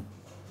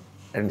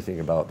anything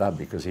about that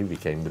because he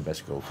became the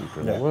best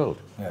goalkeeper in the world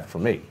for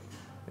me,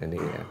 and he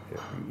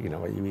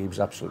was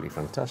absolutely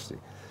fantastic.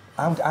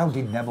 How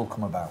did Neville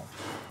come about?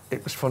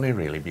 It was funny,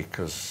 really,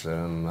 because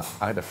I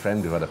had a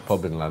friend who had a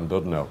pub in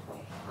Llandudno.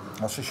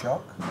 That's a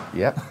shock.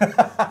 Yeah,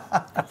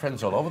 got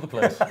friends all over the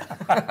place.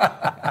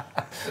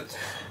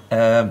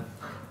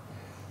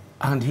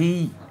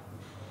 And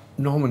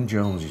Norman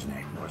Jones, his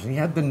name was, and he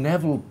had the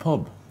Neville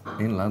pub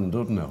in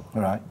Llandudno,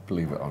 right?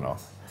 Believe it or not.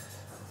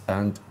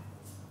 And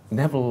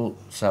Neville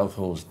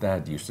Southall's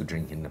dad used to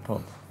drink in the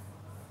pub.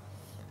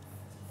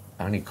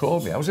 And he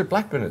called me. I was at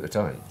Blackburn at the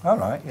time. All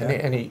right, yeah.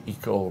 And he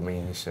called me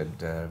and he said,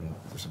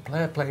 there's a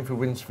player playing for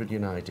Winsford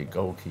United,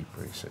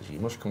 goalkeeper. He says, you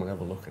must come and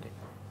have a look at him.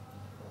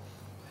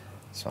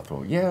 So I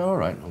thought, yeah, all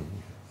right. I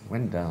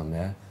went down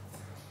there.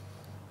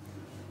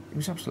 He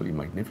was absolutely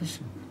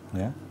magnificent.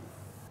 Yeah.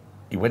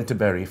 He went to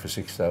Bury for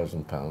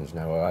 £6,000.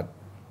 Now,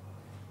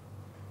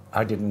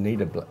 I didn't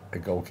need a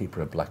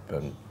goalkeeper at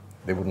Blackburn.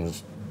 They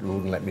wouldn't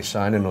let me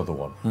sign another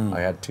one. I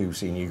had 2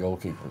 senior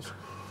goalkeepers.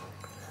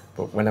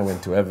 But when I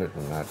went to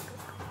Everton,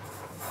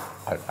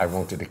 I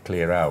wanted to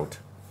clear out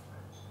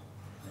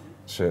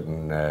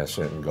certain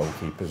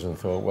goalkeepers and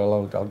thought, well,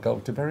 I'll go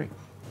to Bury.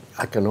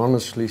 I can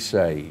honestly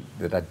say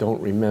that I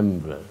don't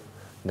remember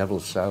Neville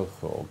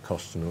Southall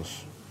costing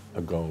us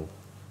a goal.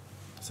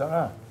 Is that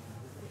right?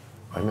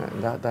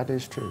 And that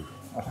is true.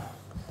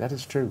 That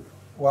is true.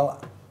 Well,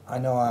 I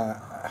know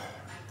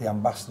the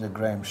ambassador,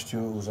 Graham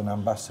Stewart, was an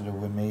ambassador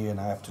with me,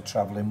 and I have to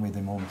travel in with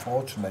him,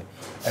 unfortunately,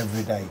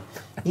 every day.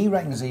 He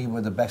reckons he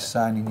were the best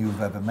signing you've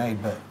ever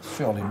made, but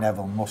surely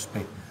Neville must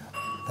be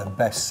the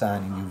best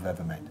signing you've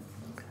ever made.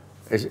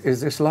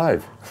 Is this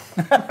live?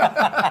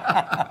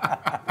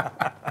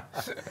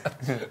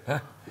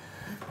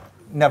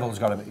 Neville's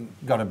got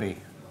to be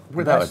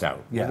without a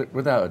doubt. Yeah,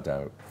 without a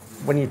doubt.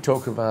 When you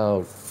talk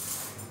about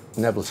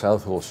Neville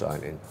Southall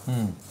signing,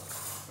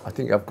 I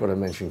think I've got to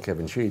mention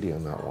Kevin Sheedy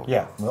on that one.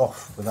 Yeah,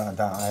 without a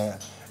doubt. A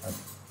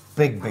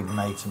big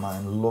mate of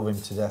mine, love him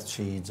to death,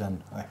 Sheeds,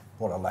 and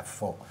what a left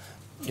foot.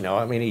 You know,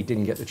 I mean, he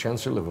didn't get the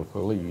chance at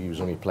Liverpool. He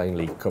was only playing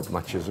League Cup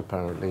matches,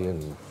 apparently,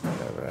 and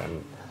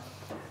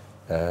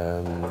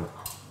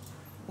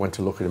went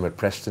to look at him at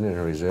Preston in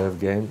a reserve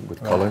game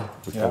with Colin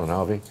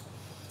Harvey.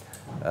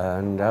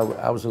 And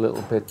I was a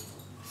little bit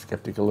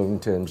sceptical in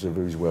terms of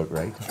his work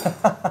rate.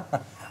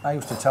 I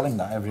used to tell him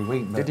that every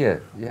week. Did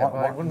you? Yeah.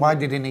 Why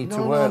did he need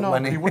to work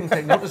when he wouldn't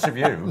take notice of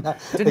you?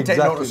 Didn't take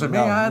notice of me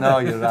either. No,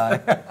 you're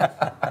right.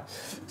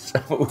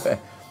 So,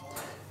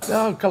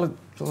 no, Colin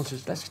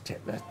says,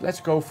 let's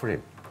go for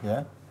him.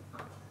 Yeah.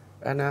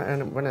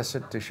 And when I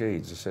said to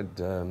Sheeds, I said,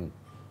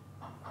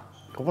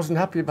 I wasn't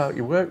happy about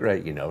your work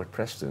rate, you know, at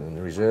Preston in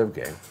the reserve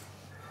game.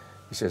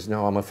 He says,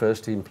 no, I'm a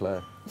first-team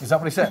player. Is that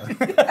what he said?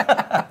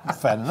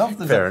 Fair enough.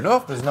 Fair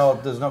enough. There's no.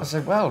 I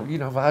said, well, you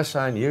know, if I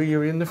sign you,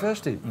 you're in the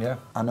first team. Yeah.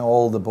 I know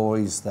all the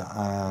boys that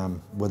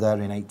were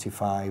there in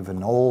 '85,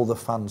 and all the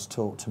fans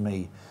talked to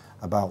me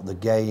about the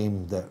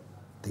game that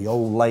the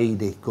old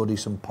lady,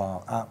 Goodison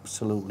Park,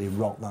 absolutely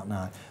rocked that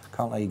night.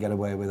 Can't let you get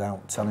away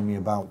without telling me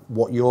about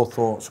what your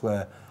thoughts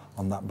were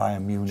on that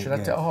Bayern Munich Should I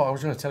game. I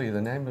was going to tell you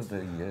the name of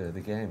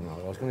the game.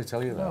 I was going to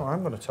tell you that. No,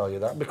 I'm going to tell you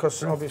that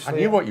because obviously I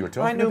knew what you were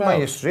talking about. I knew my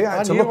history. I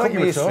had to knew look what at you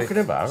my were history. talking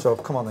about. So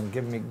come on then,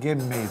 give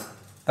me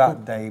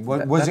that day.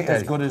 Was it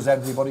as good as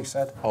everybody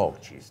said? Oh,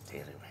 jeez,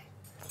 dearie me.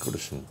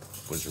 Goodison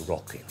was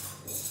rocking.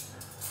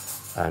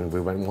 And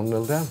we went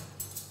 1-0 down.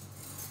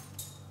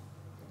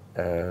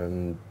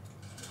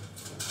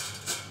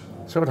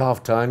 So at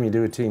half-time, you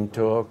do a team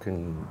talk,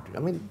 and, I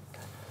mean,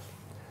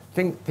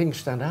 things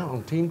stand out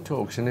on team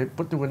talks,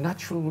 but they were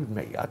natural with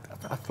me. I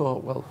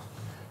thought, well,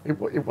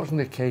 it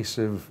wasn't a case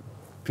of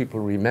people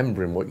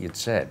remembering what you'd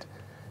said.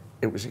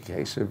 It was a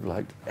case of,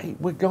 like, hey,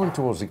 we're going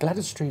towards the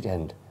Gladys Street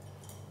end.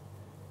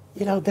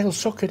 You know, they'll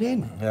suck it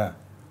in. Yeah,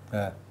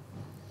 yeah.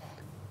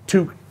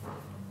 Two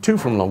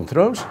from long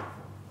throws.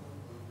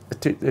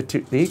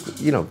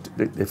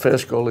 The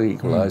first goal, the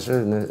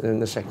equaliser,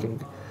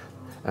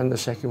 and the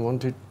second one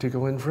to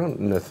go in front,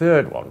 and the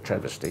third one,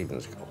 Trevor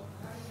Stevens' goal.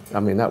 I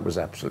mean, that was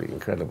absolutely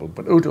incredible.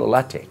 But Udo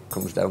Latte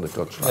comes down the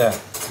touchline. Yeah.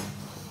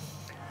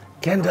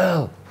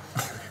 Kendall,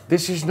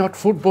 this is not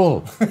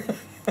football.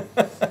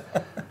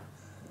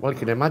 Well, you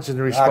can imagine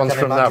the response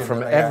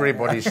from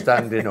everybody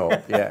standing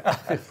up. Yeah.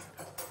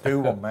 Do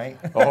one, mate.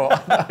 Oh,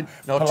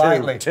 no,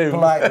 politely, two.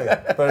 Politely.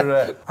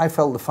 But I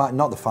felt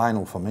not the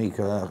final for me,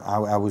 because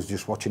I was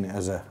just watching it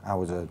I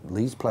was a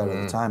Leeds player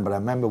at the time, but I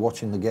remember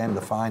watching the game,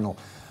 the final,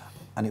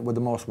 and it was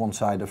the most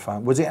one-sided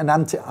final. Was it I'm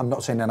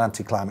not saying an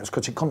anticlimax,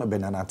 because it couldn't have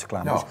been an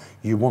anticlimax. No.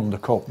 You won the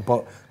cup,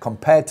 but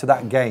compared to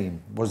that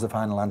game, was the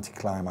final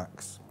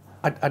anticlimax?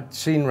 I'd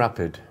seen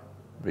Rapid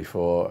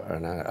before,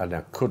 and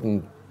I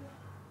couldn't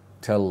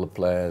tell the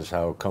players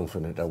how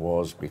confident I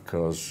was,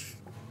 because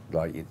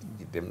like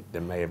they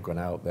may have gone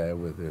out there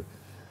with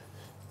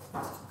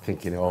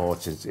thinking, oh,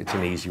 it's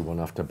an easy one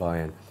after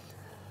Bayern.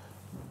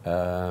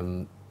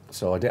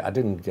 So I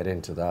didn't get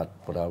into that,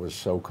 but I was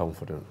so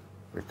confident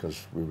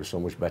because we were so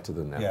much better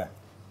than them. Yeah.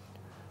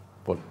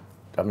 But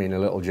I mean, a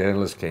little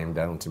journalist came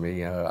down to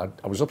me. I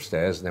was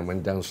upstairs and then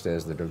went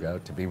downstairs the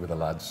dugout to be with the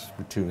lads.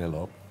 We're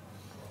 2-0 up.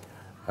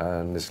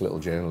 And this little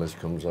journalist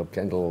comes up,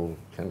 Kendall,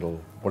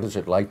 what is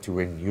it like to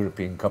win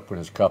European Cup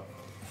Winners' Cup?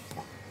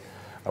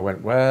 I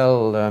went,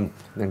 well,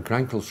 then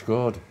Krankel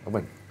scored. I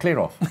went, clear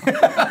off.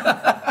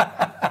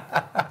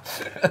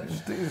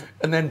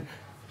 And then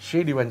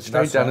Sheedy went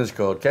straight down and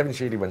scored. Kevin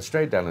Sheedy went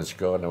straight down and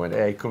scored. And I went,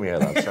 hey, come here,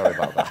 lad, sorry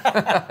about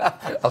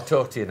that. I'll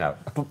talk to you now.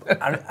 But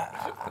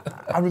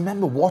I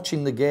remember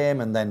watching the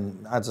game and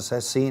then, as I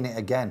said, seeing it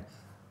again.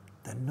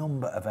 The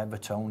number of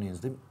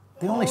Evertonians,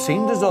 they only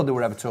seemed as though there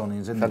were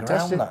Evertonians in the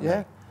ground that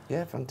day.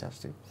 Yeah,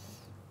 fantastic.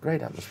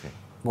 Great atmosphere.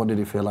 What did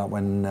it feel like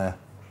when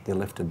they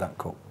lifted that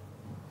cup?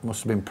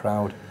 Must have been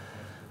proud.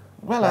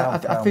 Well, I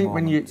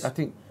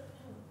think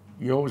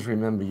you always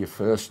remember your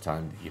first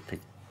time that you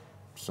picked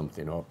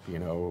something up, you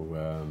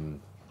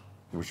know,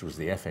 which was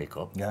the FA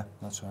Cup. Yeah,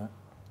 that's right.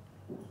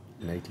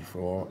 In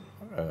 '84.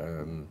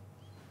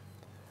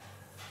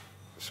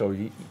 So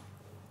you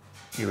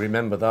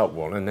remember that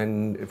one, and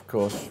then of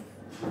course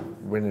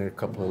winning a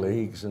couple of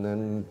leagues, and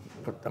then,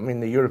 but I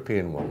mean the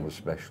European one was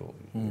special.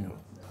 You know.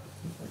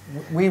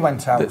 We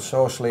went out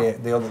socially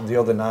the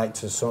other night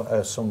to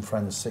some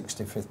friend's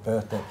 65th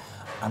birthday,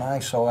 and I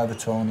saw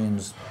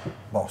Evertonians,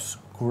 boss,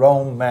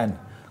 grown men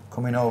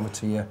coming over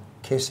to you,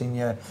 kissing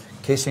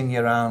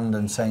your hand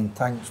and saying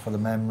thanks for the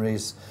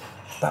memories.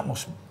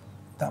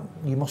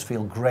 You must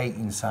feel great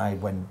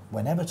inside when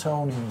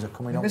Evertonians are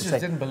coming up and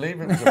saying... didn't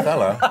believe it was a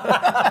fella.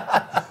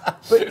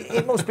 But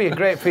it must be a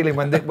great feeling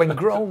when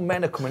grown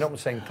men are coming up and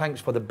saying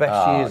thanks for the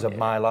best years of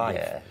my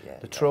life,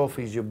 the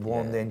trophies you've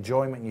won, the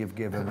enjoyment you've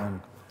given.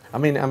 And I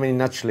mean,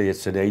 naturally,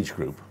 it's an age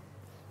group.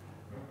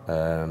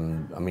 I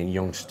mean,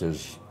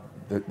 youngsters,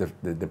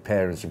 the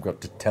parents have got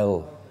to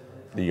tell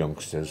the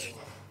youngsters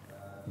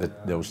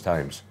those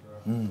times.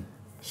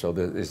 So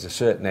there's a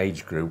certain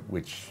age group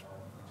which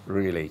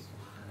really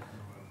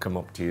come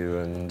up to you,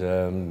 and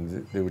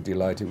they were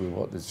delighted with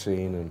what they'd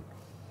seen, and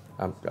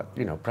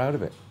I'm, proud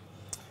of it.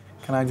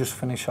 Can I just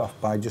finish off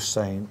by just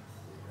saying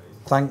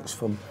thanks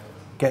for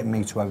getting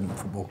me to Everton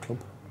Football Club.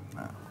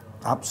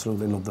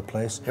 Absolutely love the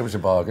place. It was a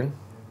bargain.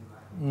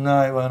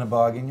 No, it weren't a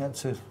bargain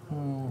yet.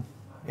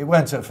 It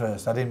weren't at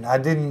first. I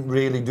didn't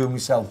really do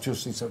myself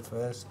justice at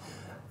first.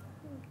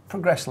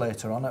 Progressed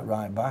later on at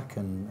right back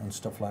and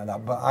stuff like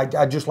that. But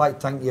I'd just like to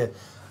thank you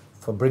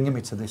for bringing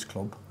me to this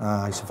club.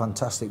 It's a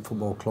fantastic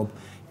football club,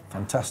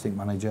 fantastic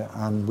manager,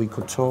 and we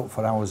could talk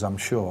for hours, I'm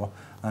sure,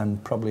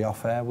 and probably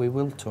off air we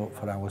will talk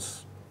for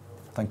hours.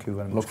 Thank you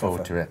very much. Look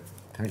forward to it.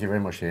 Thank you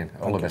very much, Ian.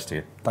 All the best to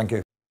you. Thank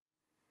you.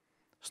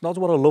 Snod,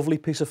 what a lovely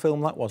piece of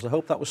film that was. I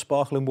hope that was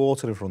sparkling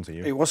water in front of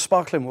you. It was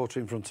sparkling water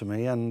in front of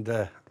me, and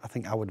I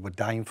think Howard were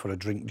dying for a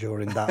drink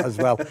during that as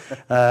well.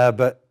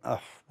 But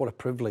what a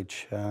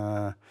privilege.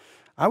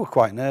 I was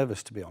quite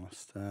nervous, to be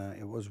honest.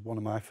 It was one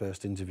of my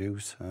first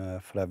interviews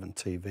for Everton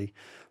TV,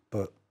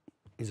 but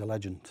he's a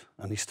legend,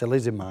 and he still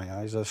is in my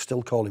eyes. I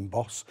still call him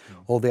boss.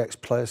 All the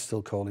ex-players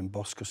still call him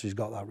boss because he's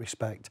got that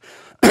respect.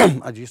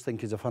 I just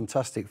think he's a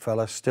fantastic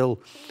fella.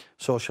 Still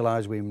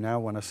socialise with him now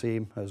when I see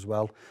him as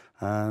well.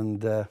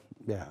 And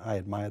yeah, I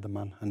admire the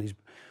man. And he's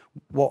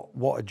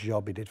what a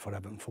job he did for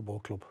Everton Football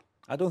Club.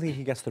 I don't think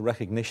he gets the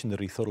recognition that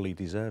he thoroughly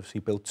deserves. He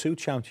built 2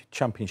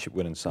 championship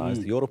winning sides,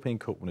 the European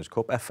Cup Winners'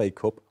 Cup, FA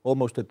Cup,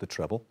 almost did the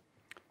treble.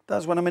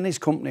 That's when I'm in his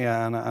company,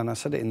 and I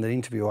said it in the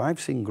interview, I've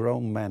seen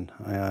grown men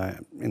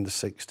in the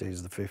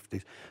 60s, the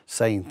 50s,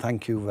 saying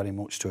thank you very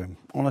much to him.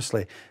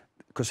 Honestly,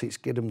 because it's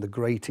given him the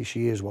greatest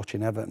years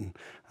watching Everton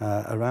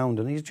around,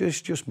 and he's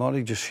just more,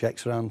 he just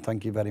shakes around,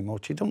 thank you very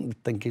much. He don't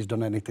think he's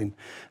done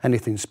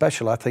anything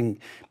special. I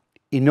think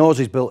he knows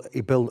he built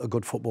a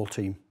good football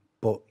team,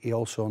 but he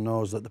also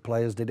knows that the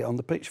players did it on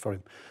the pitch for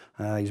him.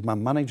 His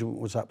man management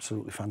was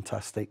absolutely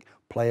fantastic.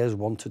 Players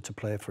wanted to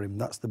play for him.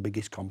 That's the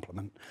biggest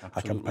compliment I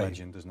can pay.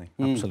 Legend, isn't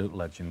he? Absolute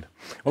legend.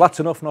 Well, that's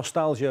enough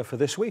nostalgia for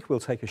this week. We'll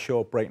take a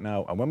short break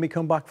now, and when we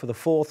come back for the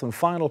 4th and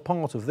final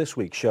part of this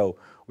week's show,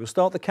 we'll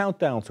start the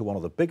countdown to one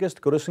of the biggest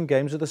Goodison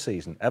games of the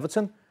season,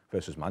 Everton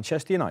versus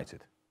Manchester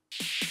United.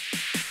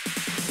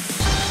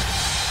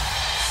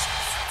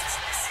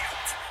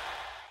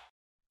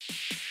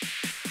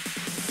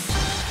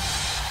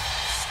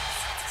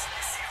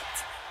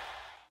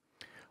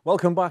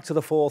 Welcome back to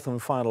the 4th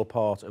and final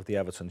part of the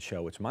Everton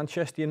show. It's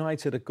Manchester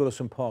United at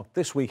Goodison Park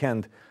this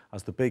weekend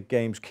as the big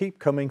games keep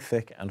coming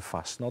thick and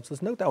fast. Snods,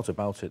 there's no doubt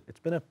about it. It's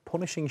been a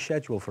punishing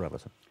schedule for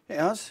Everton. It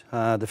has.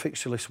 The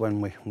fixture list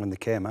when they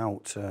came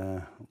out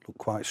looked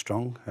quite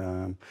strong.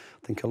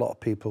 I think a lot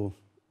of people,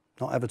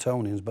 not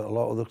Evertonians, but a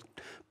lot of other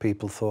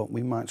people thought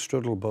we might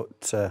struggle,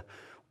 but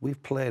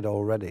we've played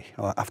already,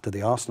 after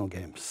the Arsenal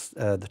games,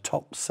 the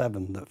top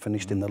 7 that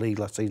finished in the league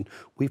last season,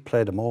 we've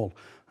played them all.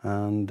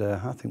 And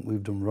I think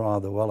we've done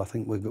rather well. I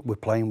think we're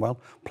playing well,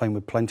 playing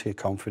with plenty of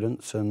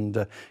confidence. And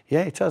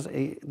yeah, it has.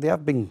 They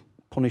have been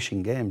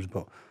punishing games,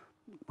 but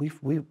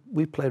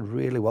we've played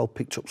really well,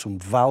 picked up some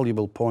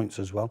valuable points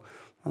as well.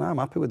 And I'm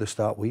happy with the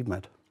start we've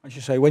made. As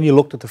you say, when you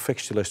looked at the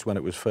fixture list when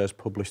it was first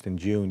published in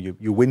June,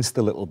 you winced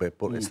a little bit,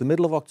 but it's the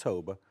middle of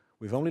October.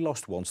 We've only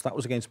lost once. That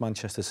was against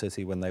Manchester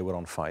City when they were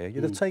on fire.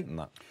 You'd have taken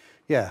that.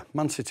 Yeah,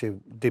 Man City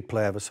did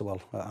play ever so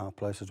well at our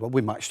place as well.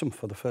 We matched them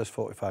for the first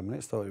 45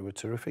 minutes. Thought it was a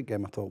terrific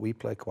game. I thought we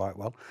played quite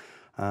well.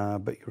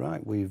 But you're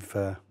right, we've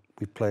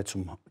played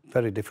some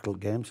very difficult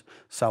games.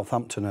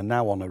 Southampton are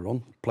now on a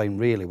run, playing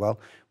really well.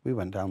 We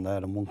went down there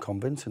and won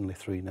convincingly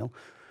 3-0.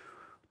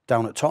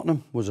 Down at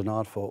Tottenham was an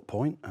hard-fought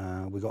point.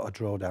 We got a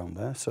draw down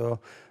there. So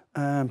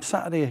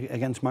Saturday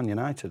against Man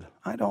United,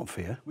 I don't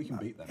fear. We can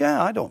beat them.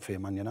 Yeah, I don't fear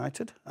Man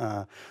United.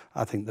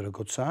 I think they're a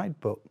good side,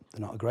 but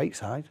they're not a great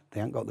side. They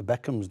ain't got the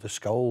Beckhams, the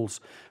Scholes,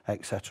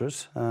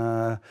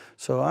 etc.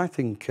 So I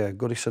think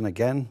Goodison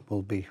again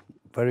will be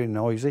very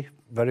noisy,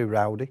 very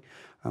rowdy,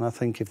 and I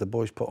think if the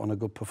boys put on a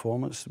good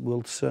performance,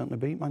 we'll certainly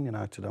beat Man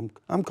United.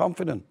 I'm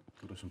confident.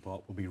 Goodison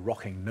Park will be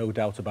rocking, no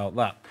doubt about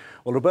that.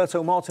 Well,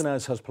 Roberto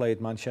Martinez has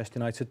played Manchester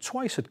United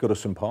twice at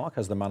Goodison Park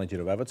as the manager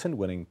of Everton,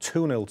 winning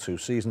 2-0 2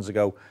 seasons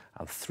ago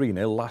and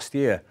 3-0 last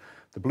year.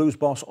 The Blues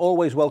boss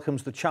always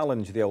welcomes the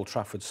challenge the Old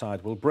Trafford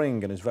side will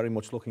bring and is very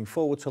much looking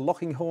forward to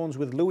locking horns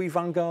with Louis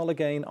van Gaal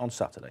again on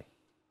Saturday.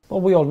 Well,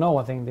 we all know,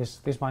 I think,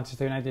 this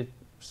Manchester United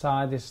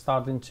side is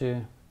starting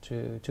to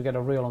get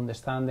a real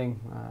understanding.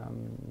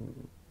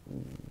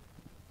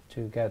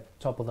 To get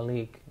top of the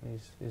league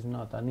is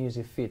not an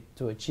easy feat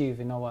to achieve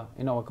in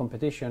our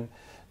competition.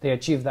 They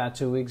achieved that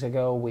 2 weeks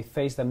ago. We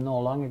faced them not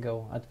long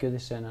ago at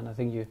Goodison, and I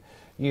think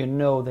you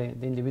know the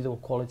individual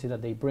quality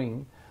that they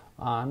bring,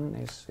 and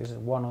it's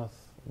one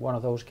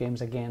of those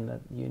games again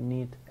that you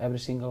need every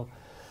single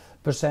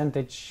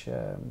percentage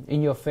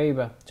in your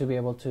favour to be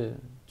able to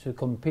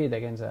compete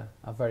against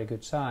a very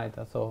good side.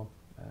 I thought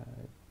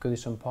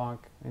Goodison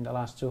Park in the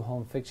last 2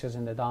 home fixtures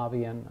in the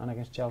derby and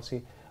against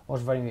Chelsea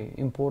was very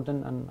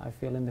important, and I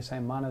feel in the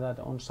same manner that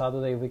on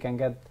Saturday we can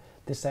get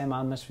the same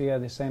atmosphere,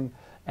 the same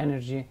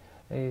energy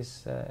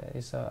is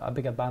a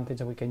big advantage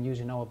that we can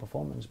use in our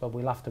performance. But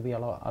we'll have to be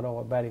at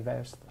our very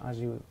best, as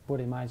you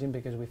would imagine,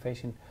 because we're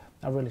facing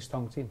a really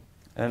strong team.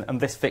 And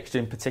this fixture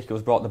in particular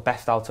has brought the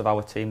best out of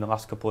our team the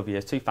last couple of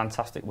years. 2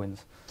 fantastic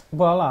wins.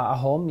 Well, at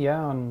home,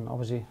 yeah, and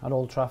obviously at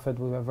Old Trafford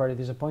we were very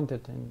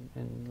disappointed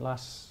in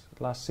last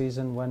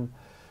season when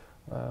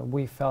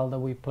we felt that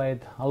we played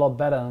a lot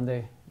better than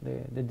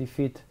the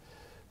defeat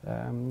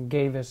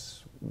gave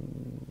us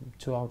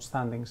 2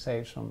 outstanding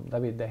saves from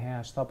David De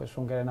Gea, stopped us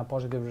from getting a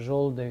positive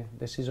result.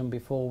 The season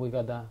before we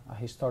got a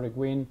historic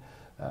win.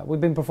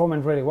 We've been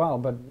performing really well,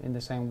 but in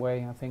the same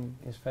way I think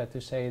it's fair to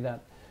say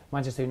that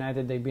Manchester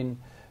United,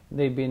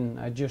 they've been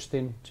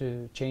adjusting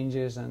to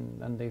changes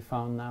and they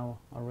found now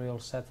a real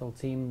settled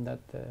team that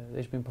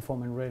has been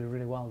performing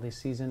really well this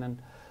season, and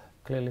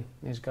clearly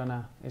it's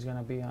gonna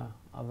be a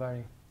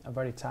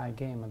very tight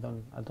game.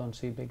 I don't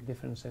see big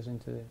differences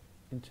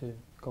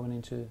going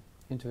into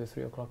the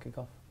 3 o'clock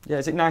kickoff. Yeah,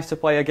 is it nice to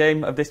play a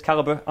game of this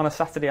calibre on a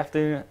Saturday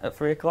afternoon at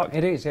 3 o'clock?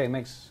 It is. Yeah, it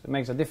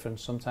makes a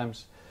difference.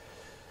 Sometimes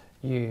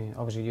you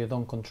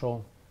don't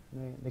control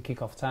the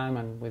kick-off time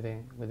and with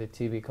the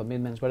TV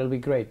commitments. But it'll be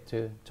great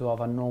to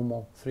have a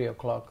normal 3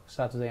 o'clock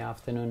Saturday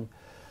afternoon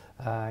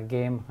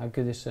game at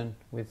Goodison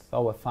with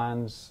our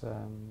fans.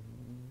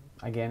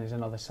 Again, it's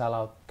another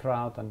sellout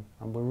crowd, and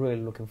we're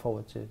really looking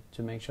forward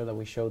to make sure that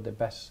we show the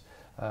best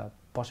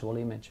possible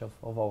image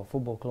of our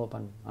football club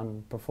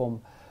and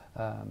perform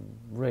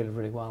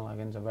really well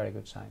against a very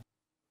good side.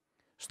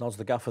 Snods,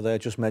 the gaffer there,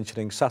 just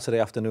mentioning Saturday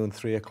afternoon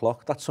 3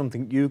 o'clock. That's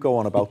something you go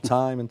on about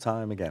time and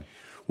time again.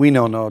 We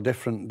know no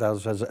different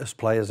as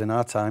players in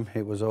our time.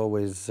 It was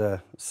always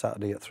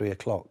Saturday at 3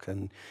 o'clock,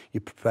 and you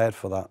prepared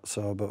for that.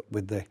 So, but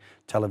with the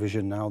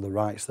television now, the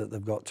rights that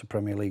they've got to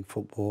Premier League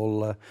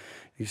football,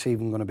 it's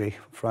even going to be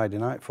Friday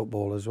night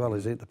football as well,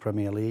 is it? The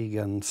Premier League,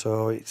 and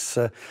so it's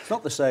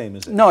not the same,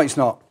 is it? No, it's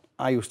not.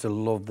 I used to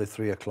love the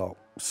 3 o'clock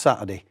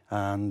Saturday,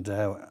 and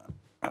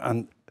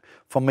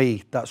for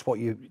me, that's what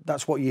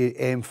you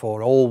aim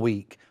for all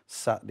week.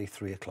 Saturday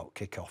 3 o'clock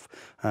kick-off.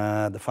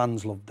 The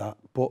fans loved that,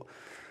 but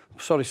I'm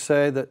sorry to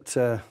say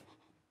that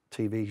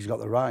TV's got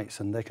the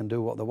rights and they can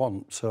do what they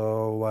want.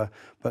 So,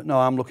 but no,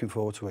 I'm looking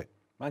forward to it.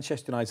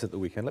 Manchester United at the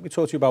weekend. Let me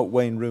talk to you about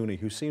Wayne Rooney,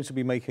 who seems to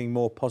be making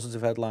more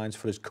positive headlines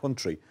for his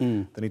country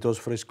than he does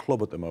for his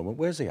club at the moment.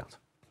 Where's he at?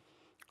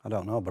 I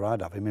don't know, but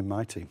I'd have him in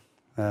my team.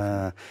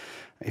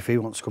 If he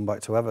wants to come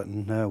back to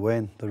Everton,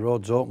 Wayne, the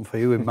road's open for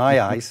you in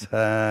my eyes.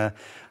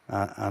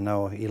 I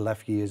know he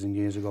left years and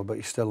years ago, but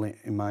he's still,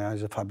 in my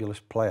eyes, a fabulous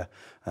player,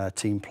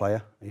 team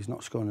player. He's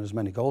not scoring as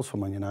many goals for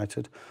Man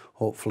United.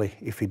 Hopefully,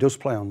 if he does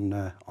play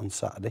on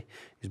Saturday,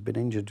 he's been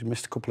injured, he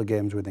missed a couple of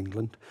games with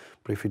England,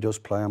 but if he does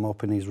play, I'm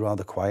hoping he's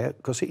rather quiet,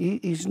 because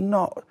he's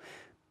not,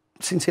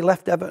 since he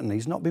left Everton,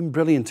 he's not been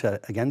brilliant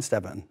against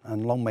Everton,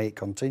 and long may it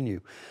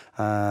continue.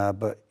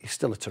 But he's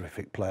still a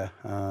terrific player,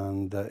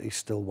 and he's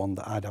still one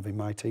that I'd have in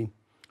my team.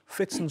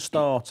 Fits and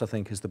starts, I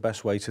think, is the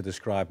best way to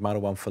describe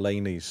Marouane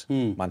Fellaini's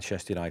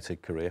Manchester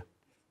United career.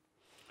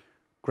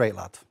 Great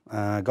lad.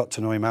 Got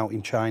to know him out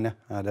in China.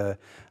 Had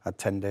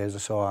 10 days or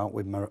so out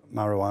with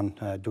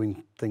Marouane,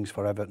 doing things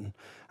for Everton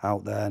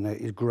out there, and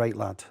he's a great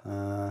lad.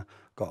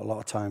 Got a lot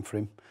of time for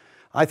him.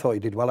 I thought he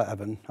did well at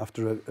Everton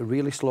after a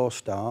really slow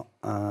start.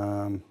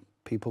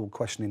 People were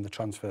questioning the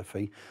transfer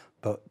fee,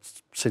 but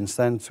since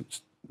then,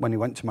 when he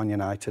went to Man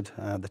United,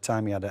 the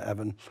time he had at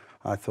Everton,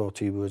 I thought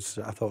he was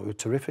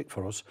terrific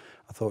for us.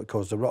 I thought it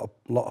caused a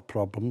lot of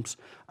problems,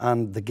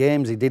 and the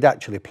games he did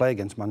actually play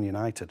against Man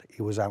United,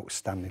 he was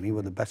outstanding. He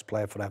was the best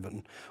player for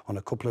Everton on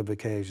a couple of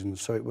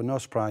occasions, so it was no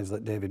surprise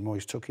that David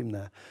Moyes took him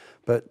there.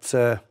 But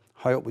I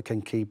hope we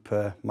can keep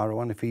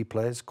Marouane, if he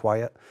plays,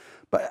 quiet.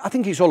 But I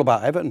think it's all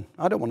about Everton.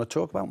 I don't want to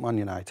talk about Man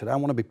United. I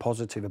want to be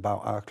positive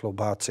about our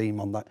club, our team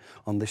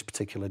on this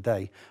particular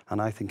day,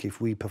 and I think if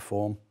we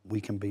perform,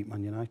 we can beat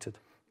Man United.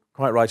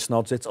 Quite right,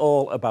 Snods. It's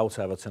all about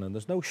Everton, and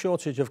there's no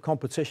shortage of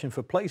competition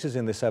for places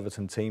in this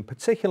Everton team,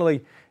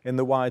 particularly in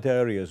the wide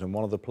areas, and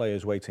one of the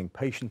players waiting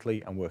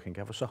patiently and working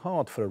ever so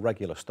hard for a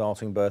regular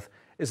starting berth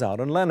is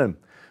Aaron Lennon.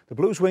 The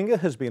Blues winger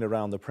has been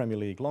around the Premier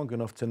League long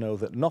enough to know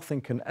that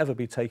nothing can ever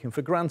be taken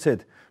for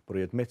granted, but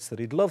he admits that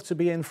he'd love to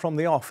be in from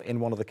the off in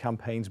one of the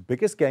campaign's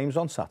biggest games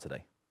on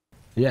Saturday.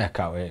 Yeah,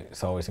 can't wait.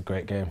 It's always a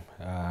great game.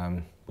 We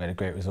had a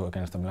great result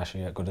against them last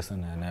year at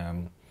Goodison,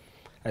 and like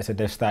I said,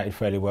 they've started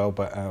fairly well,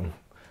 but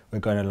we're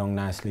going along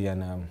nicely,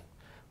 and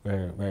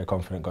we're very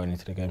confident going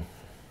into the game.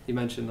 You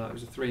mentioned that it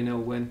was a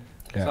 3-0 win.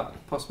 Is that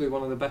possibly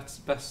one of the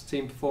best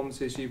team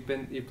performances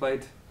you've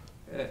played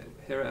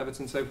here at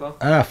Everton so far?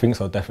 I think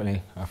so,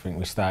 definitely. I think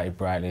we started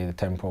brightly, the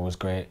tempo was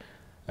great.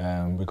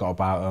 We got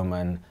about them,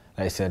 and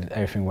like I said,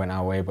 everything went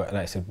our way, but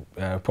like I said,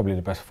 probably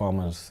the best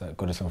performance at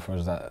Goodison for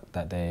us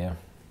that day, yeah.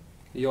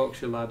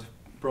 Yorkshire lad,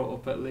 brought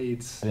up at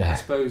Leeds. Yeah. I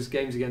suppose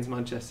games against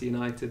Manchester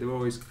United, they were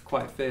always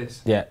quite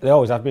fierce. Yeah, they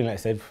always have been, like I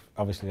said.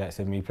 Obviously, like I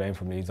said, me playing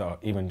from Leeds, or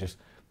even just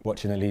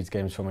watching the Leeds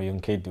games from a young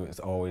kid, it's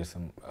always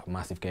a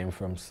massive game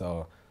for them.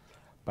 So,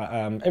 but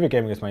every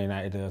game against Man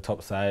United, the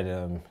top side,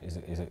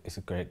 is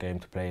a great game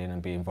to play in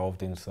and be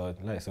involved in. So,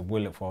 like I said,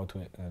 we'll look forward to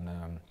it,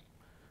 and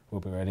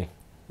we'll be ready.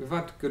 We've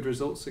had good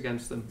results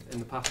against them in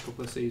the past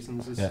couple of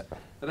seasons. Yeah.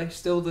 Are they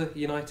still the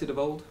United of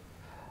old?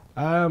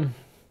 I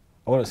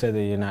wouldn't say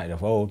the United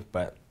of old,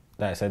 but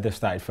like I said, they've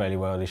started fairly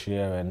well this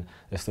year, and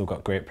they've still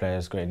got great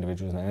players, great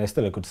individuals, and they're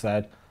still a good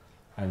side.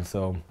 And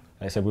so, like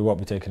I said, we won't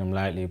be taking them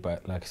lightly,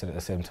 but like I said, at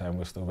the same time,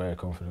 we're still very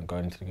confident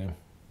going into the game.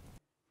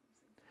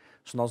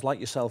 Snoz, like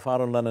yourself,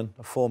 Aaron Lennon,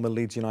 a former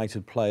Leeds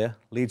United player.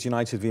 Leeds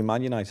United v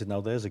Man United, now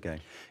there's a game.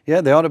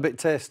 Yeah, they are a bit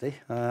tasty.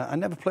 I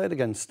never played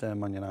against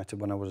Man United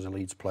when I was a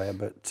Leeds player,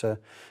 but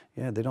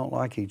yeah, they don't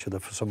like each other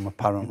for some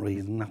apparent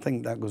reason. I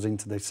think that goes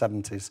into the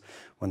 70s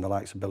when the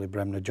likes of Billy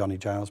Bremner, Johnny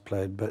Giles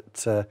played.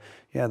 But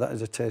yeah, that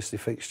is a tasty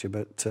fixture,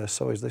 but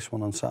so is this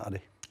one on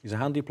Saturday. He's a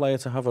handy player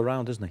to have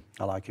around, isn't he?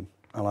 I like him.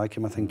 I like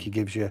him. I think he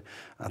gives you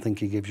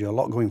a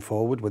lot going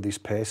forward with his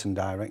pace and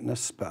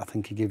directness, but I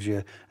think he gives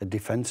you a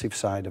defensive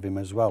side of him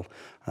as well.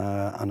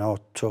 I know,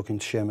 talking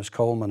to Seamus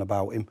Coleman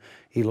about him,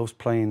 he loves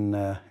playing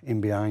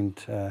in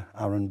behind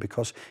Aaron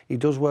because he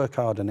does work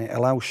hard, and it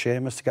allows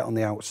Seamus to get on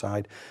the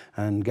outside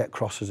and get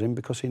crosses in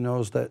because he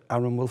knows that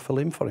Aaron will fill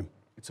in for him.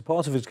 It's a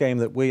part of his game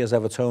that we as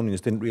Evertonians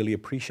didn't really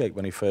appreciate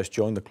when he first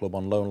joined the club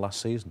on loan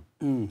last season.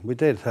 We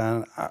did,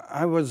 and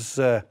I was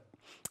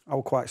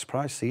quite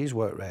surprised to see his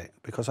work rate,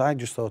 because I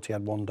just thought he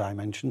had one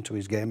dimension to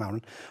his game,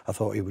 Aaron. I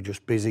thought he was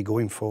just busy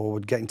going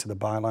forward, getting to the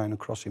byline and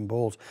crossing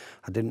balls.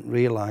 I didn't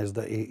realise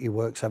that he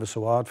works ever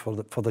so hard for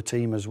the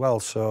team as well,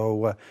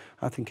 so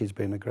I think he's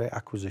been a great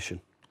acquisition.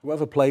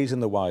 Whoever plays in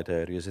the wide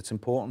areas, it's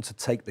important to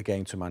take the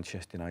game to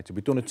Manchester United.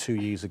 We've done it 2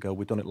 years ago,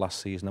 we've done it last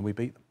season, and we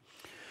beat them.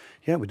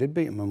 Yeah, we did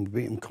beat them, and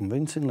we beat them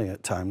convincingly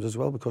at times as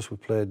well, because we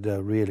played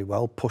really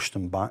well, pushed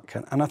them back.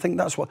 And I think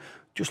that's what,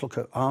 just look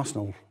at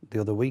Arsenal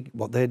the other week,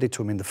 what they did to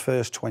them in the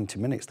first 20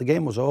 minutes. The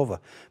game was over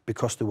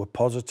because they were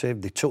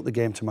positive, they took the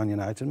game to Man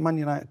United, and Man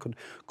United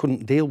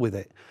couldn't deal with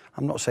it.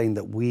 I'm not saying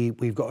that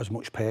we've got as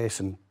much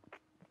pace and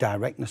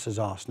directness as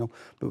Arsenal,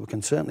 but we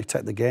can certainly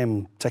take the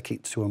game, take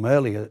it to them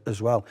earlier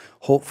as well,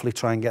 hopefully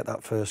try and get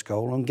that first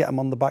goal and get them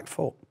on the back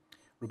foot.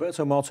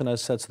 Roberto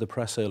Martinez said to the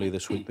press earlier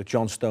this week that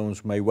John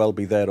Stones may well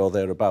be there or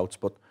thereabouts,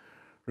 but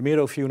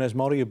Ramiro Funes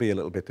Mori would be a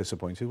little bit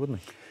disappointed, wouldn't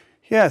he?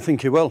 Yeah, I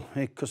think he will,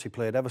 because he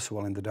played ever so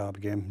well in the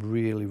Derby game,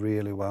 really,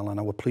 really well, and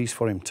I was pleased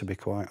for him, to be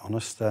quite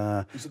honest.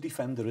 He's a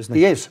defender, isn't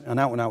he? He is, an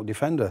out-and-out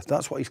defender.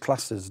 That's what he's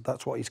classed as,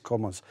 that's what he's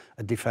come as,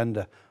 a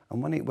defender.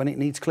 And when it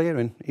needs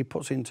clearing, he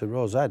puts it into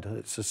Rose head.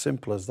 It's as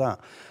simple as that.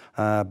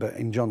 But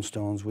in John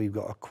Stones, we've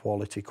got a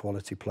quality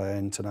player,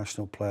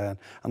 international player.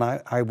 And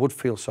I would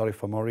feel sorry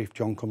for Murray if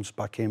John comes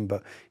back in,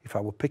 but if I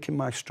were picking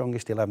my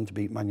strongest 11 to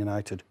beat Man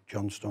United,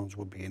 John Stones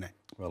would be in it.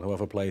 Well,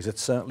 whoever plays,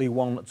 it's certainly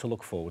one to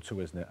look forward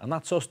to, isn't it? And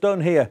that's us done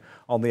here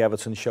on the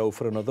Everton Show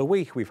for another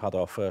week. We've had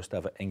our first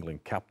ever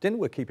England captain.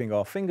 We're keeping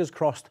our fingers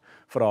crossed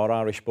for our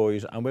Irish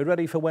boys, and we're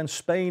ready for when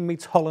Spain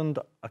meets Holland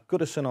at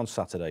Goodison on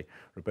Saturday.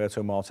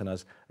 Roberto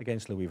Martinez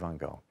against Louis van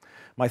Gaal.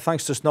 My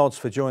thanks to Snods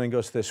for joining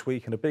us this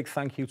week, and a big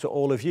thank you to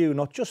all of you,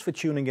 not just for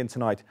tuning in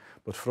tonight,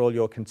 but for all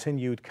your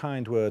continued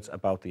kind words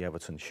about the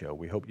Everton Show.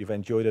 We hope you've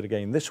enjoyed it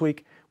again this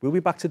week. We'll be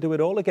back to do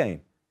it all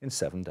again in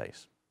 7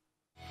 days.